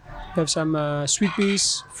pasta. We have some sweet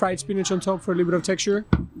peas, fried spinach on top for a little bit of texture.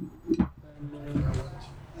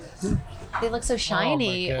 They look so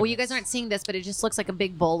shiny. goodness. Well, you guys aren't seeing this, but it just looks like a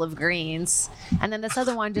big bowl of greens. And then this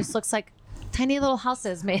other one just looks like tiny little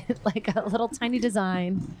houses made like a little tiny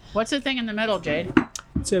design. What's the thing in the middle, Jade?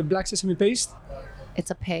 It's a black sesame paste. It's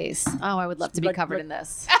a paste. Oh, I would love to be Black- covered black- in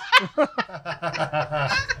this.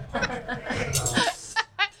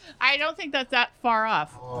 I don't think that's that far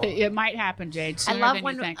off. It might happen, Jade. I Sooner love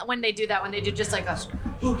than you think. when they do that, when they do just like a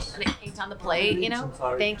oops, and it paints on the plate, you know?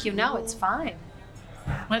 Thank you. No, it's fine.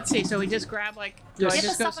 Let's see. So we just grab like. Do Yes. I Get the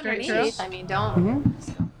just go stuff straight through? underneath. I mean, don't.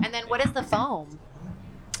 And then what is the foam?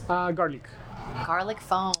 Garlic. Garlic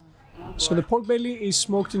foam. So the pork belly is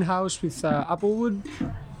smoked in house with applewood.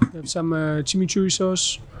 We have some chimichurri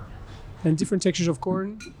sauce and different textures of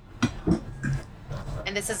corn.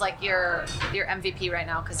 And this is like your MVP right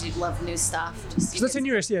now because you love new stuff. Just, So that's the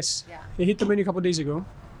newest, yes. Yeah. It hit the menu a couple days ago.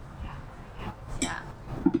 Yeah.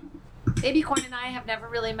 Baby corn and I have never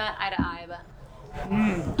really met eye to eye, but.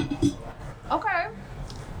 Okay.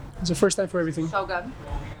 It's the first time for everything. So good.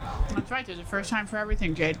 That's right. There's a first time for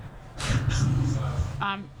everything, Jade.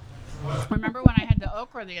 Remember when I had the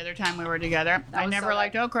okra the other time we were together? I was never so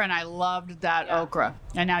liked good. okra, and I loved that Yeah. okra.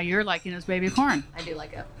 And now you're liking this baby corn. I do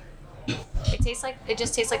like it. It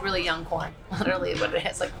just tastes like really young corn. Literally what it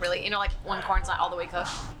is. Like really, you know, like when corn's not all the way cooked.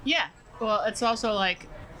 Yeah. Well, it's also like,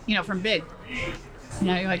 from Big. You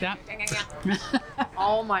like that?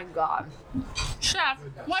 Oh my God. Chef,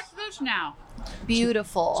 what's this now?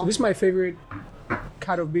 Beautiful. So this is my favorite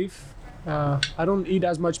cut of beef. I don't eat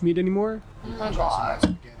as much meat anymore. Oh my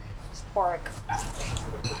God. Pork.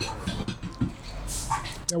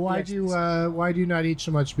 Now, why do you not eat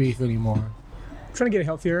so much beef anymore? I'm trying to get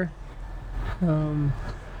healthier.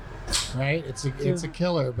 Right? It's a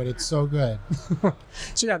killer, but it's so good.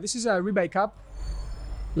 So yeah, this is a ribeye cup.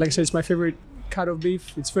 Like I said, it's my favorite cut of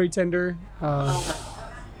beef. It's very tender.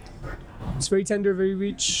 It's very tender, very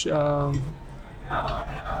rich.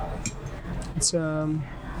 It's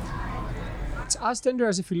as tender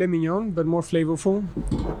as a filet mignon, but more flavorful.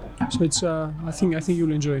 So it's I think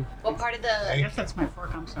you'll enjoy it. What part of I the? guess that's my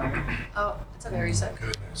fork. I'm sorry. Oh, it's a very sick.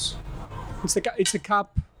 Goodness. It's a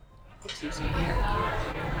cup. Put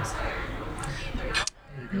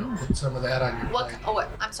some of that on your What? plate. Oh,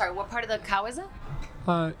 I'm sorry. What part of the cow is it?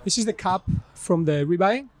 This is the cup from the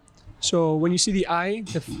ribeye. So when you see the eye,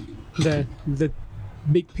 the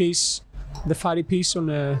big piece, the fatty piece on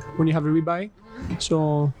when you have a ribeye.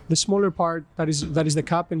 So the smaller part that is the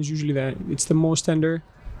cup, and it's usually it's the most tender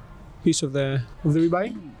piece of the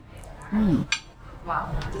ribeye.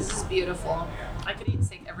 Wow, this is beautiful. I could eat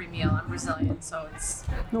steak every meal. I'm Brazilian, so it's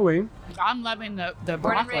No way. I'm loving the born and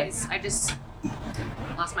broccoli. raised. I just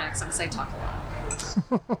lost my accent because I talk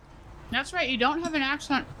a lot. That's right. You don't have an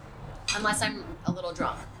accent, Unless I'm a little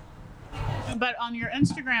drunk. but on your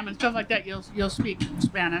Instagram and stuff like that, you'll speak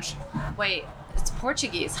Spanish, Wait, it's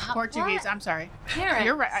Portuguese. How, Portuguese. What? I'm sorry. Parents.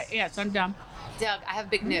 You're right. Yes, I'm dumb. Doug, I have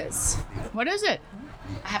big news. What is it?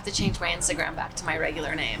 I have to change my Instagram back to my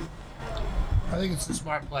regular name. I think it's a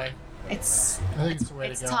smart play. It's I think it's the way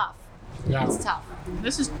it's to go. tough. Yeah. It's tough.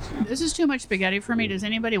 This is too much spaghetti for me. Does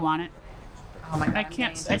anybody want it? Oh my God. I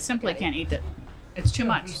can't. I simply can't eat it. It's too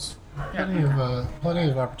much. Plenty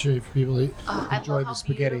of opportunity for people to I enjoy love the how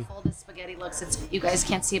spaghetti. beautiful the spaghetti looks. It's you guys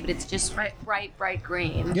can't see it, but it's just bright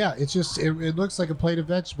green. Yeah, it's just it looks like a plate of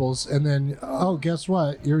vegetables, and then guess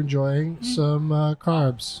what? You're enjoying some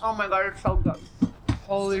carbs. Oh my god, it's so good.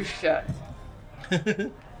 Holy shit.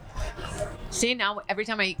 See, now every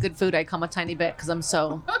time I eat good food, I come a tiny bit because I'm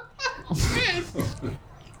so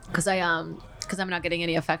because I'm not getting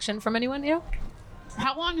any affection from anyone. You know,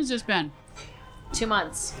 How long has this been? 2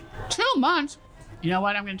 months. 2 months. You know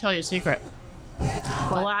what? I'm going to tell you a secret.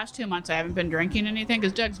 The last 2 months, I haven't been drinking anything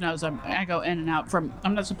because Degs knows I go in and out from.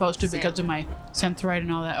 I'm not supposed to because of my synthroid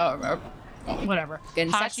and all that. Or whatever.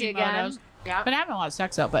 Getting sexy again. Hashimoto's. Yeah. Been having a lot of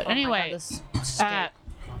sex though. But anyway, this steak.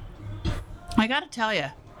 I got to tell you,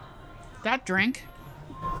 that drink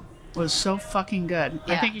was so fucking good.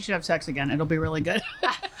 I Yeah. think you should have sex again. It'll be really good.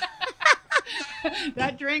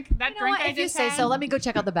 that drink. You know what? I If you just say had- so, let me go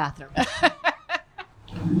check out the bathroom.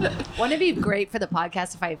 Wouldn't it be great for the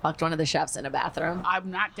podcast if I fucked one of the chefs in a bathroom?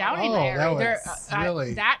 I'm not doubting Oh, that. that would There-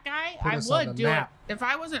 really that guy, put I us on the would do it. map. If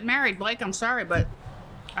I wasn't married, Blake, I'm sorry, but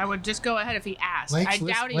I would just go ahead if he asked. I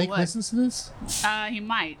doubt he Blake would. listens to this? He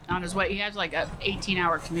might on his way. He has like a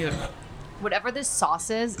 18-hour commute. Whatever this sauce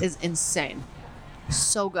is insane.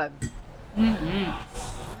 So good. I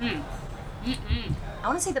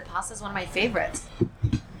want to say the pasta is one of my favorites.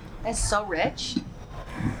 It's so rich.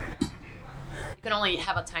 You can only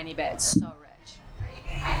have a tiny bit. It's so rich.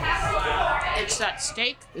 It's that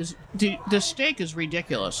steak is the steak is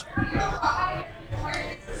ridiculous. I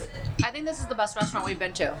think this is the best restaurant we've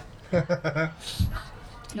been to. Do I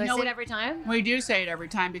know say it what- every time? We do say it every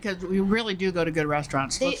time because we really do go to good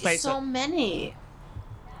restaurants. They, Let's face so it. many.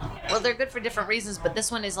 Well, they're good for different reasons, but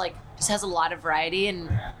this one is like just has a lot of variety, and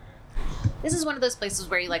this is one of those places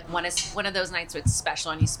where you like one of those nights where it's special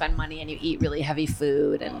and you spend money and you eat really heavy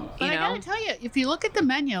food, and But you I know. gotta tell you, if you look at the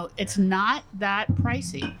menu, it's not that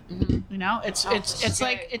pricey. Mm-hmm. You know, it's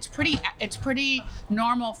like it's pretty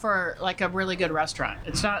normal for like a really good restaurant.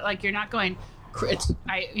 It's not like you're not going.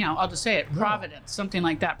 I'll just say it. Providence, something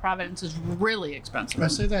like that. Providence is really expensive. I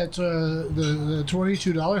say that the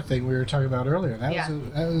 $22 thing we were talking about earlier. That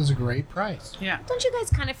was a great price. Yeah. Don't you guys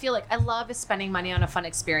kind of feel like I love spending money on a fun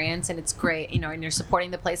experience and it's great, you know, and you're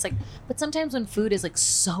supporting the place, like, but sometimes when food is like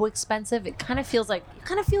so expensive, it kind of feels like you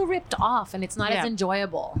kind of feel ripped off and it's not Yeah. as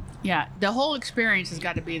enjoyable. Yeah. The whole experience has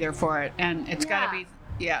got to be there for it, and it's got to be.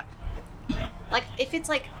 Yeah. Like if it's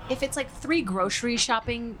like 3 grocery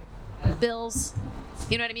shopping bills,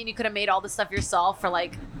 you know what I mean? You could have made all this stuff yourself for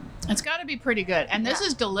like. It's got to be pretty good, and this Yeah.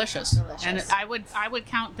 is delicious. Delicious. And I would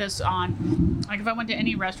count this on, like, if I went to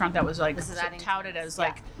any restaurant that was like This is adding to touted this, as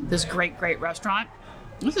like this great restaurant.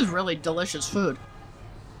 This is really delicious food.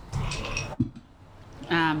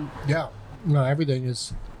 Yeah. No, everything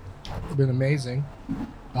has been amazing.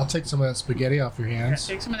 I'll take some of that spaghetti off your hands.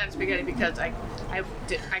 Take some of that spaghetti because I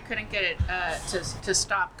couldn't get it to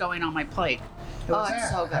stop going on my plate. It Oh, was- it's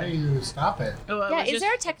so How do good. you stop it? it was Yeah, is just-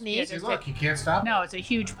 there a technique? yeah, See, just look, you can't stop no, it. it's a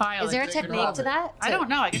huge pile. Is there a It's- technique to that? I don't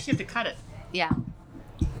know. I guess you have to cut it. Yeah.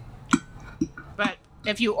 But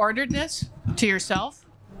if you ordered this to yourself,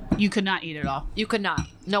 you could not eat it all. You could not.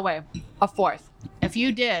 No way. A fourth. If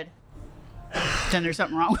you did, then there's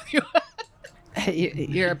something wrong with you.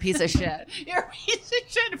 You're a piece of shit. You're a piece of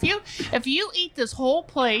shit. If you eat this whole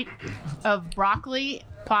plate of broccoli,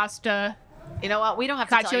 pasta, You know what? We don't have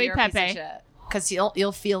to tell Cacio you e you're a piece of pepe. shit. Because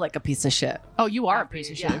you'll feel like a piece of shit. oh, you are a After piece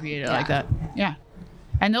of you- shit yeah, if you eat it yeah. like that. Yeah,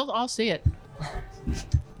 and they'll all see it.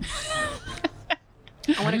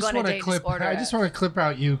 I want to go on a date and order I just want to clip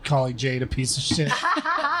out you calling Jade a piece of shit.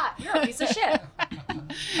 You're a piece of shit.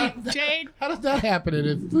 Jade, How did that happen in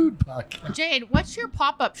a food puck? Jade, what's your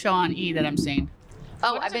pop-up show on E that I'm seeing?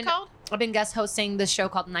 Oh, What is it called? I've been guest hosting this show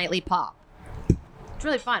called Nightly Pop. It's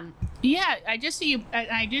really fun. Yeah, I just see you.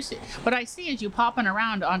 What I see is you popping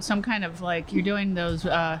around on some kind of like you're doing those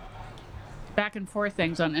back and forth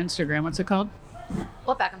things on Instagram. What's it called?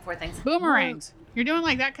 What back and forth things? Boomerangs. You're doing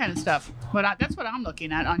like that kind of stuff. But that's what I'm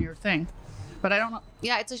looking at on your thing. But I don't know.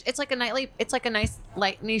 Yeah, it's like a nice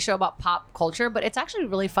lightning show about pop culture, but it's actually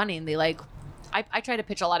really funny. And they like, I tried to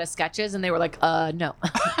pitch a lot of sketches, and they were like, no.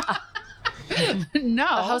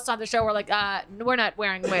 No. The hosts on the show were like, we're not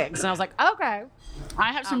wearing wigs, and I was like, okay.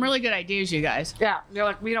 I have some really good ideas, you guys. Yeah, you're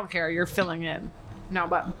like, we don't care. You're filling in. No,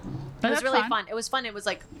 but it was that's really fun. fun. It was fun. It was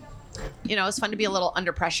like, you know, it was fun to be a little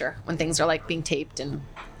under pressure when things are like being taped. And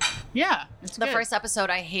Yeah. It's the good. first episode,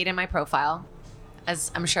 I hated my profile,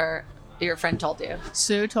 as I'm sure your friend told you.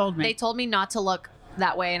 Sue told me. They told me not to look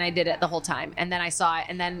that way, and I did it the whole time. And then I saw it,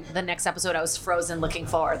 and then the next episode, I was frozen looking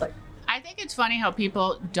forward. Like, I think it's funny how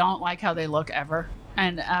people don't like how they look ever.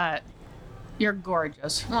 And You're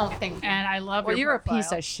gorgeous. Oh, thank you. And I love Well, your you're a profile.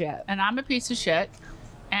 piece of shit. And I'm a piece of shit.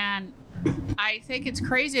 And I think it's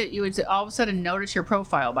crazy that you would all of a sudden notice your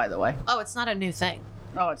profile, by the way. Oh, it's not a new thing.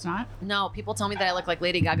 Oh, it's not? No, people tell me that I look like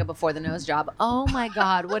Lady Gaga before the nose job. Oh my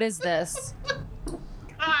God, what is this?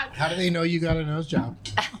 God. How do they know you got a nose job?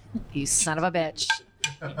 You son of a bitch.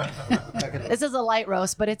 This is a light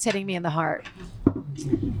roast, but it's hitting me in the heart.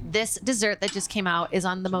 This dessert that just came out is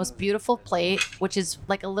on the most beautiful plate, which is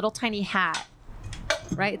like a little tiny hat,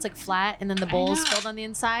 right? It's like flat, and then the bowl is know. filled on the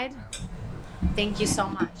inside. Thank you so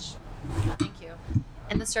much. Thank you.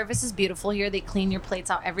 And the service is beautiful here. They clean your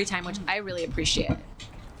plates out every time, which I really appreciate. I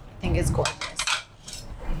think it's gorgeous.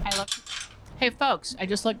 I look. Hey, folks, I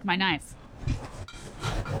just looked at my knife.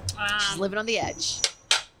 She's living on the edge.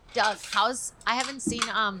 Doug, I haven't seen,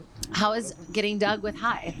 how is getting Doug with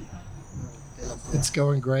Hi? It's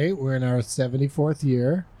going great. We're in our 74th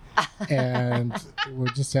year, and we're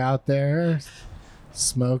just out there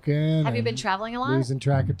smoking. Have you been and traveling a lot? losing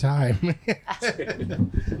track of time.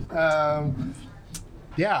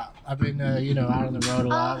 Yeah, I've been out on the road a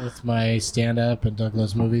lot with my stand-up and Doug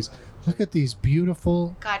Loves Movies. Look at these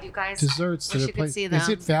beautiful God, you guys. desserts wish that you are could see them. Is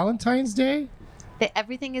it Valentine's Day?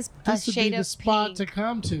 Everything is This a would be shade the of spot pink. to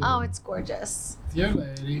come to. Oh, it's gorgeous. Yeah,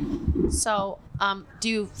 lady. So, do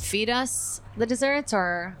you feed us the desserts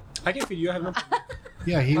or? I can feed you. I have no problem.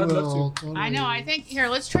 Yeah, he I'd love will. to. Totally, I know. I think here.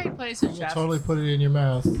 Let's trade places, will Jeff. totally put it in your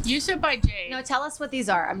mouth. You sit by Jade. No, tell us what these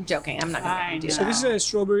are. I'm joking. I'm not I gonna do know. So that. this is a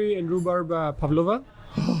strawberry and rhubarb pavlova.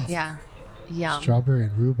 Yeah, yum, Strawberry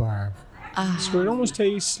and rhubarb. So it almost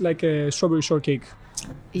tastes like a strawberry shortcake.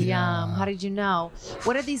 yum. How did you know?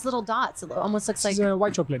 What are these little dots? It almost looks like. It's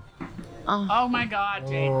white chocolate. Oh my God,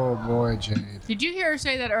 Jade. Oh boy, Jade. Did you hear her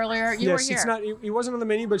say that earlier? You were Yes, here. it's not. It wasn't on the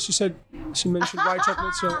menu, but she mentioned white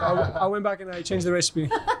chocolate, so I went back and I changed the recipe.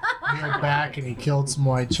 He went back and he killed some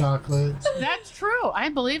white chocolate. That's true. I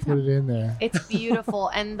believe Put him. it in there. It's beautiful,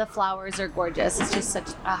 and the flowers are gorgeous. It's just such.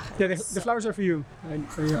 Yeah, the flowers are for you.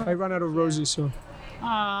 I ran out of roses, so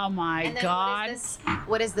Oh my And then God.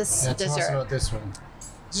 what is this Yeah, tell us dessert? about this one.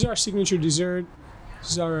 this is our signature dessert.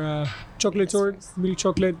 This is our chocolate tort, milk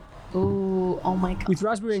chocolate Ooh, oh my God. with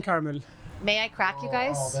raspberry and caramel. May I crack you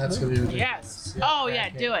guys? Oh, that's gonna be ridiculous. Yes. Oh yeah,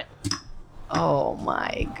 do it. Oh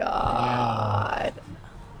my God.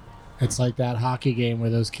 It's like that hockey game where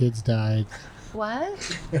those kids died.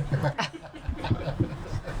 What?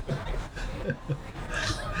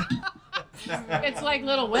 It's like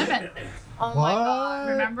Little Women. Oh my God.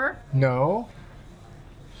 Remember? No.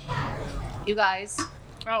 You guys,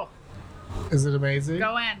 Oh, Is it amazing?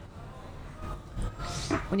 go in.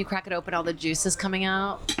 when you crack it open, all the juice is coming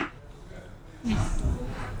out.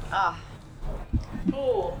 Ah.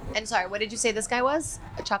 Oh. And sorry, what did you say this guy was?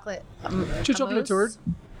 A chocolate. It's a chocolate mousse? tort.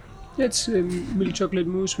 Yeah, it's milk chocolate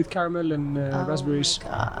mousse with caramel and raspberries. Oh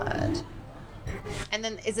my God. And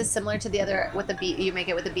then is this similar to the other with the beet? You make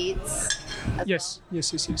it with the beets? Yes.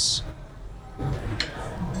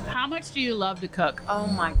 How much do you love to cook? Oh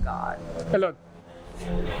my God. A lot.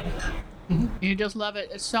 You just love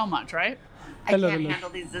it so much, right? I love can't it. handle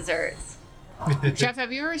these desserts. Jeff,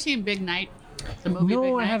 have you ever seen Big Night? The movie Big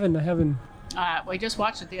No, I Night? haven't. We just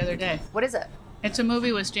watched it the other day. What is it? It's a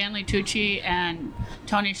movie with Stanley Tucci and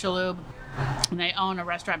Tony Shalhoub, and they own a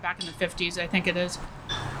restaurant back in the 50s, I think it is.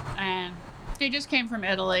 And they just came from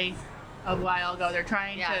Italy a while ago. They're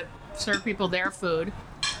trying to serve people their food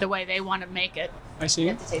the way they want to make it, I see. You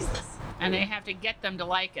have to taste this. and they have to get them to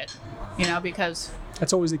like it, because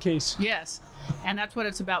That's always the case. yes, and that's what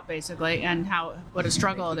it's about basically, and what a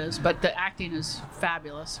struggle it is. But the acting is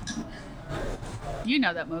fabulous. You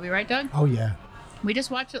know that movie, right, Doug? Oh yeah. We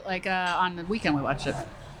just watched it on the weekend. We watched it.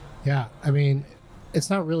 Yeah. I mean,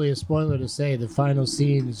 it's not really a spoiler to say the final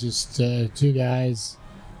scene is just two guys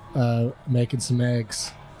making some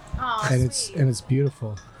eggs, Oh, and it's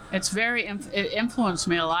beautiful. It's very it influenced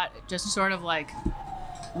me a lot. Just sort of like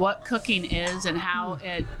what cooking is and how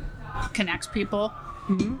it connects people.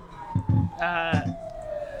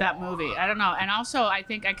 That movie, I don't know. And also, I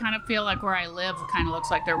think I kind of feel like where I live kind of looks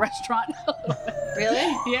like their restaurant.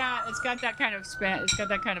 Really? Yeah, it's got that kind of it's got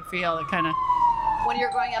that kind of feel. It kind of. When you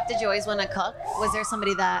were growing up, did you always want to cook? Was there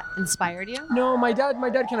somebody that inspired you? No, my dad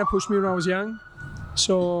kind of pushed me when I was young.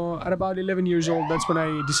 So at about 11 years old, that's when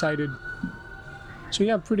I decided. So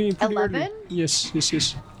yeah, pretty 11? early. Yes.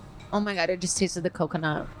 Oh my God, I just tasted the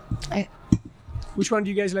coconut. Which one do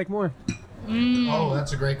you guys like more? Oh,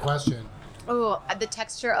 that's a great question. Oh, the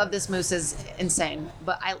texture of this mousse is insane,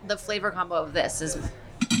 but the flavor combo of this is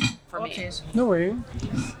for me. No way.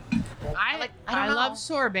 I don't know. love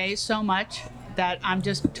sorbet so much that I'm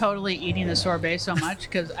just totally eating the sorbet so much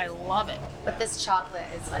because I love it. But this chocolate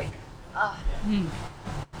is like,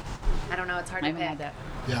 I don't know. It's hard I to haven't had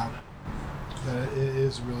pick. that. Yeah. It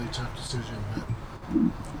is a really tough decision,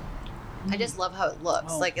 but I just love how it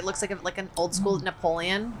looks. Oh. Like it looks like an old school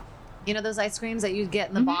Napoleon. You know those ice creams that you get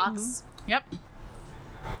in the box? Yep.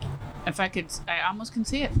 If I could, I almost can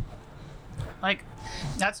see it. Like,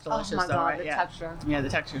 that's delicious, oh my though, god, right? the Yeah. texture. Yeah, the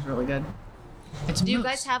texture's really good. It's Do you mousse.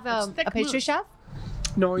 guys have It's a thick pastry mousse. chef?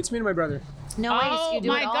 No, it's me and my brother. No way. Oh You do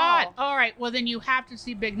my it all. God! All right, well then you have to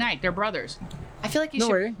see Big Night. They're brothers. I feel like you No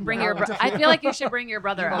should way. bring No, your. I feel like you should bring your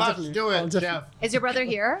brother out. let's do it, Jeff. Is your brother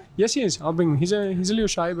here? Yes, he is. I'll bring him. He's a little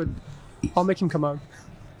shy, but I'll make him come out.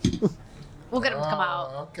 We'll get him to come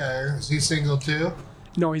out. Oh, okay. Is he single too?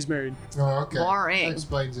 No, he's married. Oh, okay. Boring. That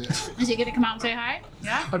explains it. Is he gonna come out and say hi?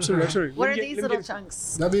 Yeah. Absolutely, absolutely. What Let are me get- these let me little get-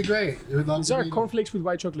 chunks? That'd be great. We'd love These to are meet cornflakes with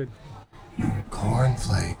white chocolate.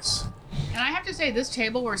 cornflakes. And I have to say, this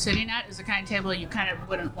table we're sitting at is the kind of table you kind of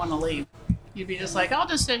wouldn't want to leave. You'd be just like, I'll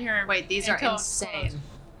just sit here. And Wait, these are until it's insane.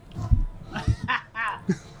 closed.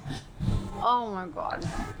 Oh my god.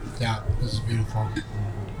 Yeah, this is beautiful.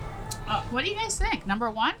 What do you guys think? Number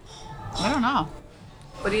one? I don't know.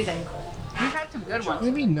 What do you think? We've had some good What do ones.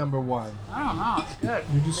 you mean number one? I don't know. It's good.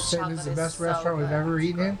 You're just The saying this is the chocolate best is so restaurant we've good. ever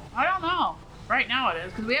eaten in? I don't know. Right now it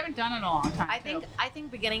is because we haven't done it in a long time. too. I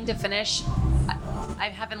think beginning to finish, I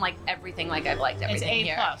haven't liked everything like I've liked it's everything A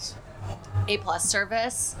here. plus. A+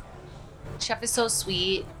 service. Chef is so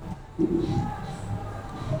sweet.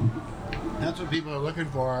 That's what people are looking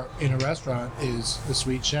for in a restaurant is the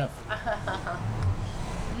sweet chef.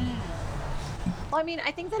 Well, I mean,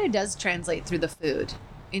 I think that it does translate through the food.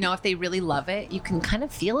 You know, if they really love it, you can kind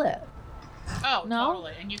of feel it. Oh, No?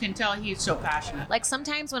 totally. And you can tell he's so passionate. Like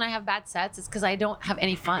sometimes when I have bad sets, it's because I don't have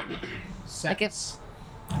any fun. Like if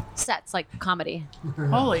sets, like comedy.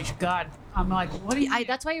 Holy God. I'm like, what do you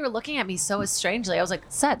That's why you were looking at me so strangely. I was like,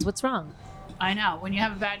 sets, what's wrong? I know. When you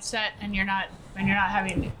have a bad set and you're not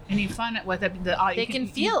having any fun with it, They can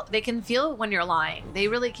feel when you're lying. They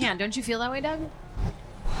really can. Don't you feel that way, Doug?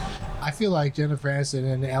 I feel like Jennifer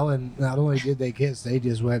Aniston and Ellen, not only did they kiss, they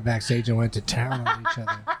just went backstage and went to town on each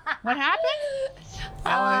other. What happened?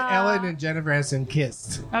 Ellen and Jennifer Aniston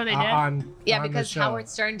kissed. Oh, they did? Yeah, on the because show. Howard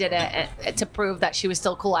Stern did it to prove that she was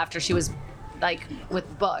still cool after she was like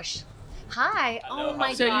with Bush. Hi. Oh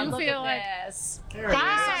my So God. you look feel at like- this. Hi. Thank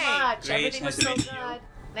you so much. Great, Everything was nice to so meet good. you.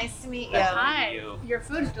 Nice to meet you. Hi. you. Your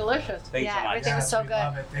food's delicious. Thanks Yeah, so much. everything was so we good.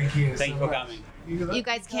 love it. Thank you. Thank you so for much. coming. You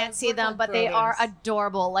guys can't see them, but they are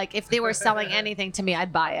adorable. Like if they were selling anything to me,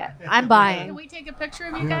 I'd buy it. I'm Can buying. we take a picture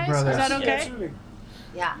of you We're guys? brothers. Is that Yeah, okay? absolutely.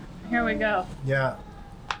 Yeah. Here we go. Yeah.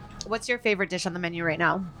 What's your favorite dish on the menu right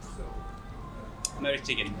now? Married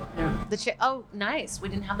chicken. The oh, nice. We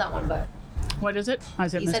didn't have that one, but What is it? I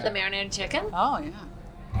said you said the marinated chicken. Oh,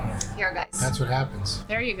 yeah. Here, guys. That's what happens.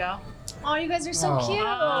 There you go. Oh, you guys are so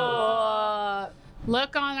Oh. cute.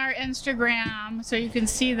 Look on our Instagram so you can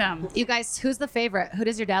see them. You guys, who's the favorite? Who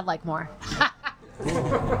does your dad like more?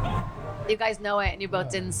 You guys know it, and you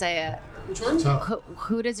both didn't say it. So,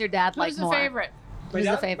 Who does your dad like Who's the more? favorite? Who's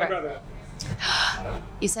the favorite? My brother.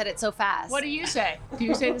 You said it so fast. What do you say? Do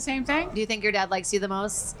you say the same thing? Do you think your dad likes you the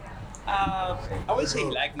most? I would say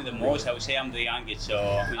he liked me the most. I would say I'm the youngest, so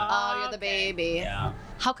you know, Oh, you're the okay. baby. yeah.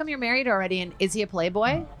 How come you're married already? And is he a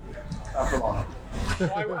playboy? Oh,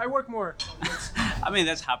 I work more. I mean,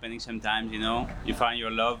 that's happening sometimes, you know. You find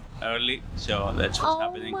your love early, so that's what's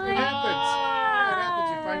happening. my it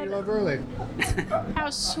happens. You find your love early. How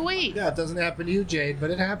sweet. Yeah, it doesn't happen to you, Jade,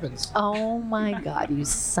 but it happens. Oh my God, you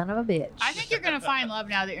son of a bitch. I think you're going to find love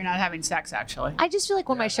now that you're not having sex, actually. I just feel like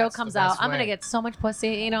when my show that's the comes out, best I'm gonna way. get so much pussy.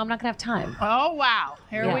 You know, I'm not gonna have time. Oh, wow.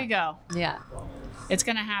 Here Yeah. we go. Yeah. It's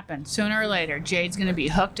going to happen sooner or later. Jade's going to be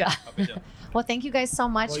hooked up. Okay, so Well, thank you guys so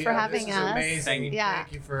much Well, for yeah, having this is us. amazing. Thank you. Yeah.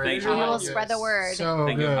 Thank you for Thank you. We will Thank spread the word. So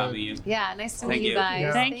thank you for having good. you. Yeah, nice to Thank meet you you. guys.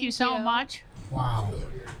 Yeah. Thank you so much. Wow.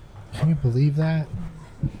 Can you believe that?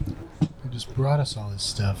 You just brought us all this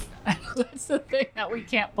stuff. That's the thing that we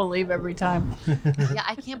can't believe every time. Yeah,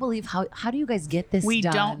 I can't believe how do you guys get this We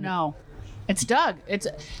done? don't know. It's Doug.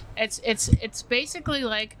 It's basically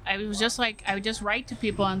like I would just write to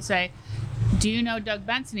people and say, "Do you know Doug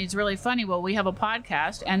Benson? He's really funny." Well, we have a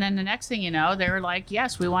podcast, and then the next thing you know, they're like,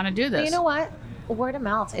 "Yes, we want to do But this." you know what? Word of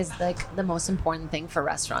mouth is like the most important thing for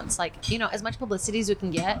restaurants. Like, you know, as much publicity as we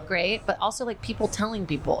can get, great, but also like people telling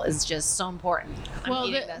people is just so important. I'm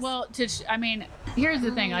eating this. I mean, here's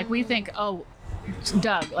the thing. Like we think, oh,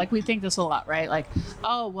 Doug, like we think this a lot, right? Like,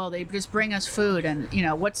 oh, well, they just bring us food, and you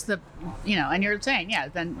know, what's the, you know, and you're saying, yeah,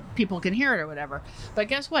 then people can hear it or whatever. But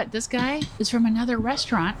guess what? This guy is from another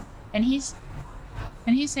restaurant, and he's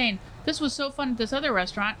saying, this was so fun at this other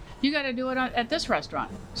restaurant. You got to do it at this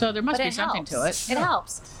restaurant. So there must But be it something helps. to it. It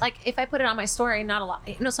helps. Like if I put it on my story, not a lot.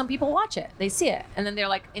 Some people watch it, they see it, and then they're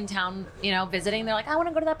like in town, visiting. They're like, I want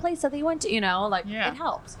to go to that place that they went to. It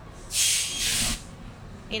helps.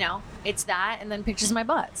 It's that, and then pictures of my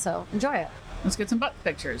butt. So enjoy it. Let's get some butt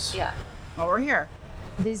pictures. Yeah. While we're here.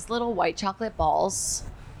 These little white chocolate balls.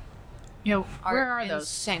 Where are those?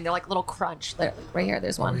 Insane. They're like little crunch. Right here.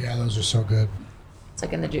 There's Oh one. yeah, those are so good. It's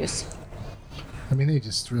like in the juice. I mean, they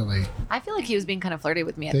just really I feel like he was being kind of flirty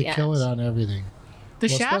with me at the they end. kill it on everything. The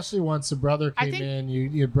chef? Especially once the brother I came think- in,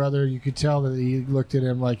 your brother, you could tell that he looked at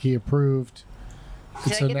him like he approved. And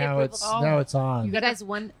Did I so get the now approval? it's Oh. now it's on. You guys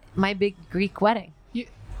won my big Greek wedding.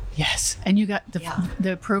 Yes, and you got the Yeah.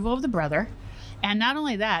 the approval of the brother, and not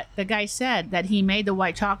only that, the guy said that he made the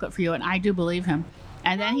white chocolate for you, and I do believe him.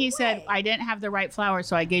 And then he said, I didn't have the right flour,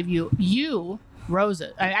 so I gave you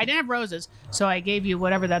roses. I didn't have roses, so I gave you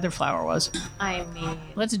whatever the other flower was. I mean,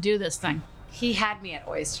 Let's do this thing. he had me at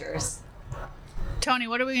oysters. Tony,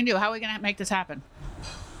 what are we gonna do? How are we gonna make this happen?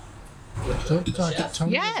 Don't talk to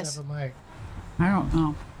Tony. Yes. Doesn't have a mic. I don't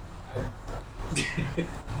know.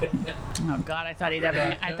 Oh God, I thought he'd have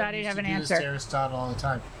an He used to do this to answer. Aristotle all the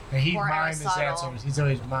time. And he'd Poor mime his Aristotle. answers. He's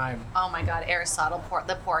always mime. Oh my God, Aristotle,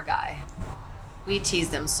 the poor guy. We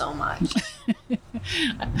teased him so much.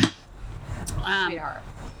 Sweetheart.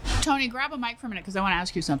 Tony, grab a mic for a minute because I want to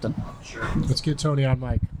ask you something. Let's get Tony on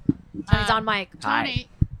mic. Tony's on mic. Tony,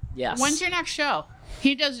 Yes. when's your next show?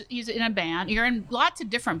 He's in a band. You're in lots of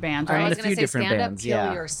different bands, I'm right? in I was a gonna few say, different stand bands, up, kill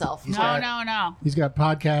yeah. yourself. No. He's got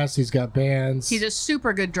podcasts. He's got bands. He's a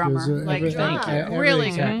super good drummer. There's, Like everything- Thank you. really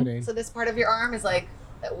everything's good. happening. So this part of your arm is like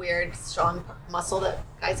that weird, strong muscle that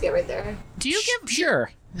guys get right there. Do you give?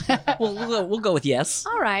 Sure. we'll go with yes.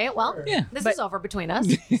 All right. Well, Yeah. this But- is over between us.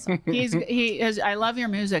 He is. I love your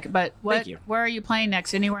music, but Thank you. where are you playing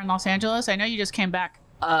next? Anywhere in Los Angeles? I know you just came back.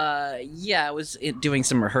 Yeah, I was doing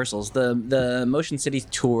some rehearsals. The Motion City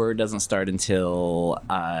tour doesn't start until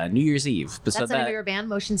New Year's Eve. That's So the name of that your band,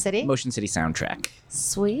 Motion City. Motion City soundtrack.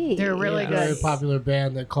 Sweet. They're really A very good. popular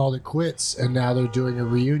band that called it quits, and now they're doing a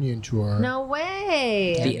reunion tour. No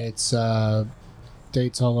way. And it's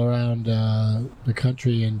dates all around the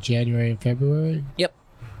country in January and February. Yep.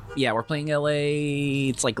 Yeah, we're playing LA.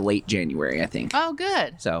 It's like late January, I think. Oh,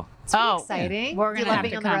 good. So, Exciting. We're Do you gonna love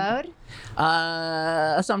have being to on come. the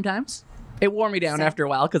road? sometimes it wore me down Same. after a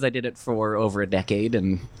while because I did it for over a decade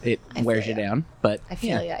and it I wears feel you ya. down. But I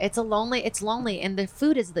feel ya. It's lonely, and the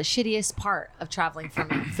food is the shittiest part of traveling for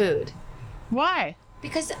me. Food. Why?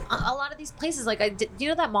 Because a lot of these places, like do you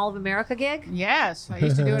know that Mall of America gig? Yes, I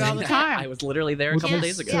used to do it all the time. I was literally there a couple Yes.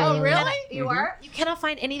 days ago. Yeah. Oh, So- really? You are? You cannot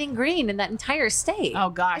find anything green in that entire state. Oh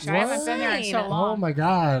gosh, I haven't been there in so Insane. long. Oh my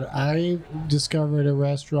God! I discovered a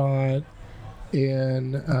restaurant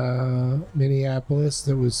in Minneapolis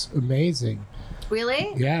that was amazing.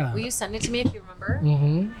 Really? Yeah. Will you send it to me if you remember?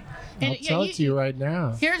 Mm-hmm. I'll And, yeah, tell you- it to you right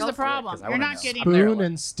now. Here's Go the for it, problem: 'cause I you're wanna not know. getting Spoon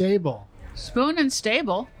and Stable. Spoon and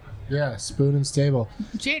Stable. Yeah, Spoon and Stable.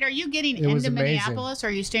 Jade, are you getting It was into amazing. Minneapolis, or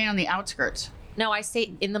are you staying on the outskirts? No, I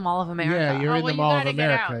stay in the Mall of America. Yeah, you're Oh, in well, the you Mall of gotta get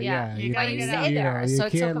America. out. Yeah, you you, gotta you, get you out. Stay know, there, you so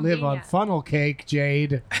it's so can't live on convenient. funnel cake,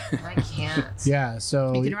 Jade. I can't. Yeah,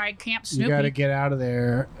 so You can ride Camp Snoopy. you got to get out of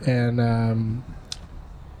there, and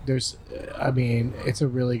there's, I mean, it's a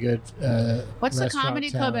really good. What's the restaurant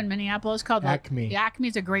comedy town. club in Minneapolis called? Acme. The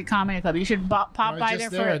Acme's a great comedy club. You should pop I was by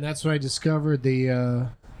just there for. and that's when I discovered the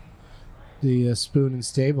Spoon and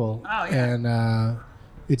Stable. Oh, yeah. And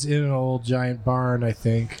it's in an old giant barn, I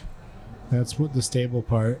think. That's what the stable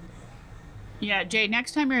part. Yeah, Jade.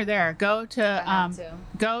 Next time you're there, go to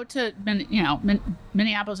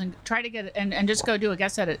Minneapolis and try to get and just go do a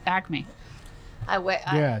guest set at Acme.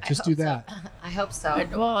 Yeah, just do that. I hope so.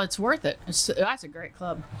 Well, it's worth it. That's a great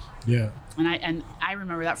club, Yeah. and I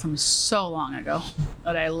remember that from so long ago,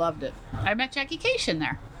 but I loved it. I met Jackie Cation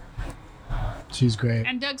there She's great.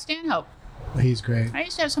 and Doug Stanhope. He's great. I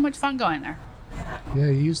used to have so much fun going there. Yeah,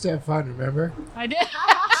 you used to have fun, remember? I did.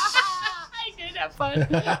 I did have fun.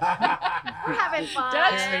 We're having fun.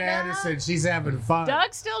 Karen Anderson, she's having fun.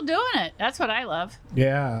 Doug's still doing it. That's what I love.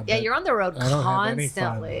 Yeah. Yeah, but you're on the road I don't have any fun.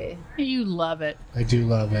 constantly. You love it. I do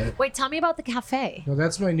love it. Wait, tell me about the cafe. Well,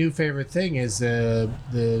 that's my new favorite thing is the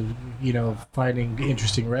finding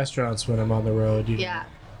interesting restaurants when I'm on the road. You know. Yeah.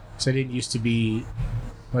 So I didn't used to be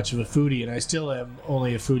much of a foodie, and I still am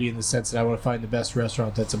only a foodie in the sense that I want to find the best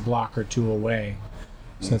restaurant that's a block or two away.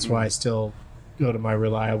 So that's why I still go to my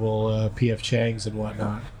reliable P.F. Chang's and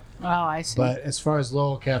whatnot. Oh, I see. But as far as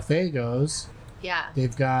Lowell Cafe goes, Yeah.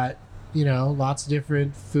 they've got, lots of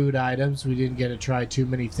different food items. We didn't get to try too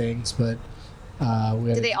many things, but We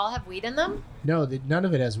had Do they all have weed in them? No, none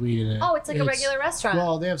of it has weed in it. Oh, it's like a regular restaurant.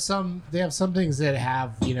 Well, they have some things that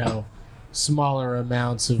have smaller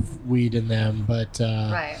amounts of weed in them, but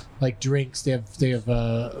Right. like drinks, they have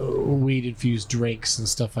weed infused drinks and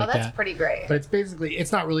stuff like Oh, that's that. pretty great. But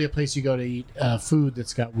it's not really a place you go to eat food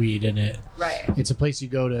that's got weed in it. Right. It's a place you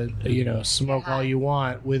go to smoke all you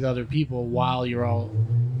want with other people while you're all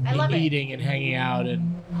I love it. eating and hanging out,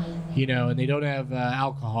 and and they don't have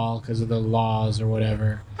alcohol because of the laws or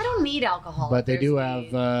whatever. I don't need alcohol. But if they there's do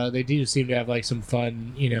weed. have they do seem to have like some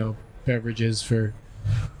fun beverages for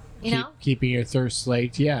You know? keeping your thirst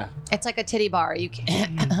slaked. Yeah. It's like a titty bar. You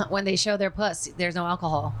can, when they show their puss, there's no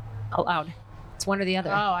alcohol allowed. It's one or the other.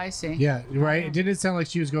 Oh, I see. Yeah, right. Didn't it sound like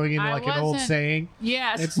she was going into I like an old wasn't- saying?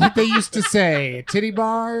 Yes. It's what they used to say. Titty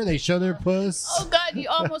bar, they show their puss. Oh God, you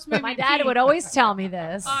almost made My me dad pee. would always tell me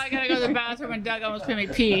this. Oh, I gotta go to the bathroom and Doug almost made me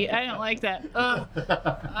pee. I didn't like that. Oh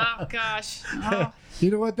gosh. Oh. You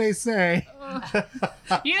know what they say?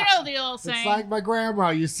 You know the old saying. It's like my grandma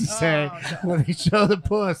used to say, Oh, when they show the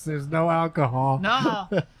puss, there's no alcohol. No.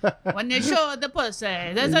 When they show the pussy,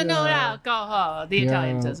 there's no Yeah. alcohol. The Yeah.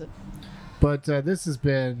 Italian says it. But this has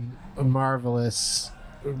been a marvelous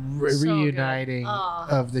reuniting Oh.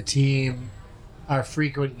 of the team. Our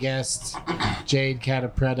frequent guest, Jade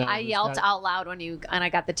Catapretta. I who's yelled got- out loud when I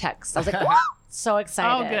got the text. I was like, "What?" So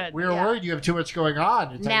excited. Oh, good. We were Yeah. worried you have too much going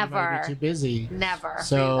on. You thought you might Never. be too busy. Never. for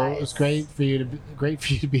So you it guys. was great for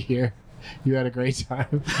you to be here. You had a great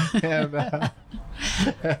time. And,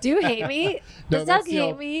 Do you hate me? no, Does that's Doug the hate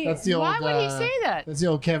old- me? That's the old. Why would he say that? That's the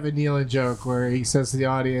old Kevin Nealon joke where he says to the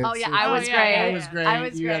audience, Oh yeah, I was yeah, great. yeah, It was great. I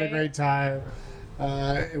was You had a great. great time.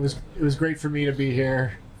 It was great for me to be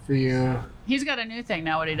here for you. He's got a new thing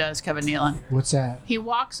now. What he does, Kevin Nealon. What's that? He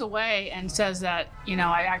walks away and says that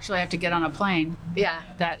I actually have to get on a plane. Yeah.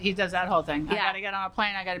 That he does that whole thing. I Yeah. got to get on a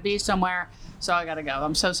plane. I got to be somewhere. So I got to go.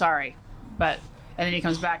 I'm so sorry, but and then he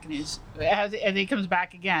comes back and he comes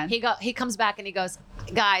back again. He comes back and he goes,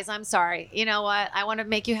 guys, I'm sorry. You know what? I want to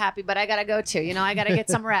make you happy, but I gotta go too. I gotta get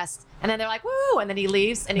some rest. And then they're like, woo! And then he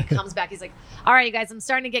leaves and he comes back. He's like, all right, you guys, I'm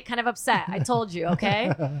starting to get kind of upset. I told you,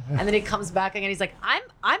 okay? And then he comes back again. He's like,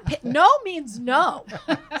 no means no.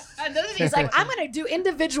 He's like, I'm gonna do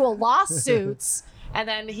individual lawsuits. And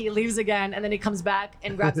then he leaves again, and then he comes back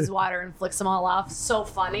and grabs his water and flicks them all off. So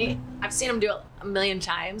funny. I've seen him do it a million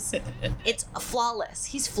times. It's flawless.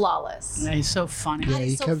 He's flawless. Yeah, he's so funny. Yeah,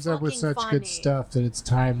 he's he so comes up with fucking such funny. good stuff that it's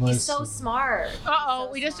timeless. He's so smart. Uh-oh,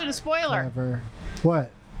 we just did a spoiler. Clever.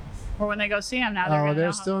 What? Or when they go see him now, they're Oh, gonna they're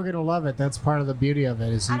know still gonna love it. That's part of the beauty of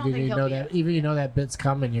it. Is I don't even think you he'll know be- that even you know that bit's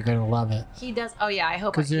coming, you're gonna love it. He does. Oh yeah, I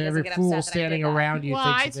hope Because he doesn't every get fool upset that I standing did that. around you Well,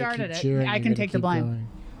 thinks I that they started keep it. cheering. I you're can gonna take the keep blame. going.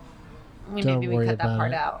 Maybe Don't we worry cut that about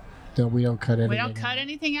part it. out. We don't cut anything. We don't cut out.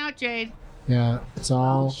 anything out, Jade. Yeah, it's Oh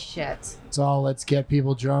all. shit. It's all. Let's get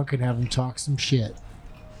people drunk and have them talk some shit.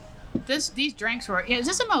 These drinks were. Is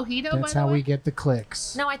this a mojito? That's by how the way? we get the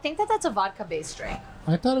clicks. No, I think that's a vodka-based drink.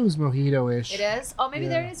 I thought it was mojito-ish. It is. Oh, maybe Yeah.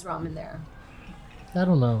 there is rum in there. I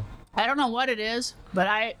don't know. I don't know what it is, but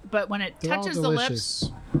when it They're all touches the lips,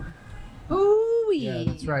 delicious. Ooh. Yeah,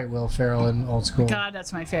 that's right. Will Ferrell in Old School. God,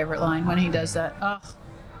 that's my favorite line when he does that.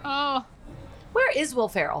 Oh, Where is Will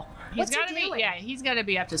Ferrell? he's What's got to he be. doing? Yeah, he's got to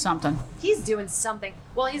be up to something. He's doing something.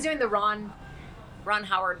 Well, he's doing the Ron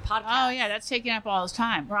Howard podcast. Oh yeah, that's taking up all his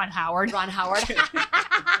time. Ron Howard. Ron Howard.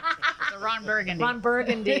 The Ron Burgundy. Ron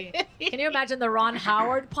Burgundy. Can you imagine the Ron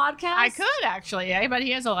Howard podcast? I could actually, yeah, but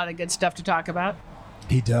he has a lot of good stuff to talk about.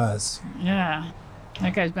 He does. Yeah,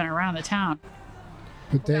 that guy's been around the town.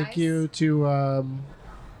 But thank Nice. you to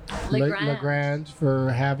Legrand. Legrand for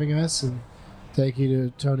having us, and thank you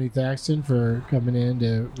to Tony Thaxton for coming in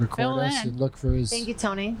to record Fill us in. and look for his Thank you,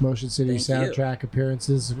 Tony. Motion City Thank you. soundtrack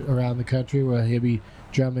appearances around the country, where he'll be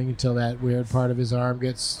drumming until that weird part of his arm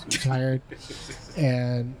gets tired.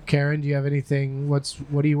 And Karen, do you have anything? What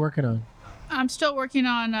are you working on? I'm still working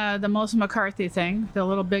on the Melissa McCarthy thing, the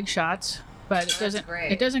Little Big Shots, but it doesn't.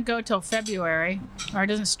 great. It doesn't go till February, or it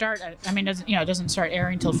doesn't start. It doesn't start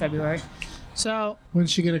airing till February. So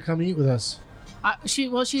When's she gonna come eat with us?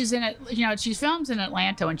 she's in it. She films in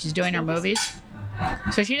Atlanta when she's doing her movies.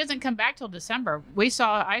 So she doesn't come back till December. I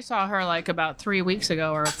saw her like about 3 weeks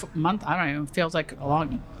ago or a month. I don't even. Feels like a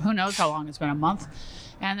long. Who knows how long it's been? A month.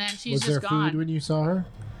 And then she's Was just there gone. food when you saw her?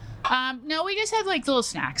 No, we just had like little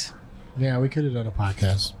snacks. Yeah, we could have done a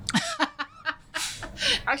podcast.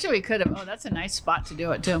 Actually, we could have. Oh, that's a nice spot to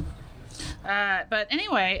do it too. But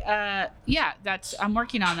anyway, yeah, I'm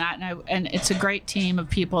working on that, and it's a great team of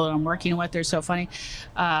people that I'm working with. They're so funny.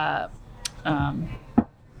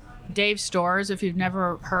 Dave Storrs, if you've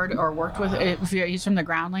never heard or worked with, he's from the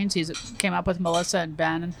Groundlings. He's came up with Melissa and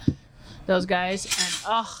Ben. And those guys, and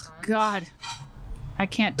oh God, I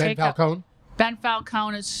can't Ben take that. Falcone. Ben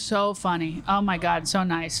Falcone is so funny. Oh my God, so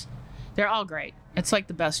nice. They're all great. It's like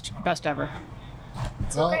the best ever.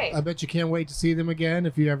 Well, great. I bet you can't wait to see them again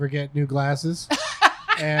if you ever get new glasses.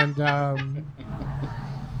 And It's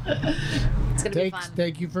gonna be fun.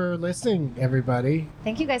 thank you for listening, everybody.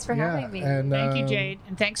 Thank you guys for having me. And, Thank you, Jade,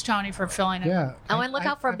 and thanks Tony for filling in. Yeah. Oh, and look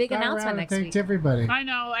out for a big I've gone announcement around and next thanked week. everybody. I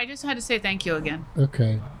know. I just had to say thank you again.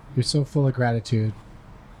 Okay. You're so full of gratitude.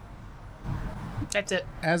 That's it.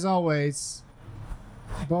 As always,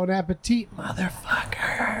 bon appetit,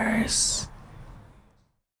 motherfuckers.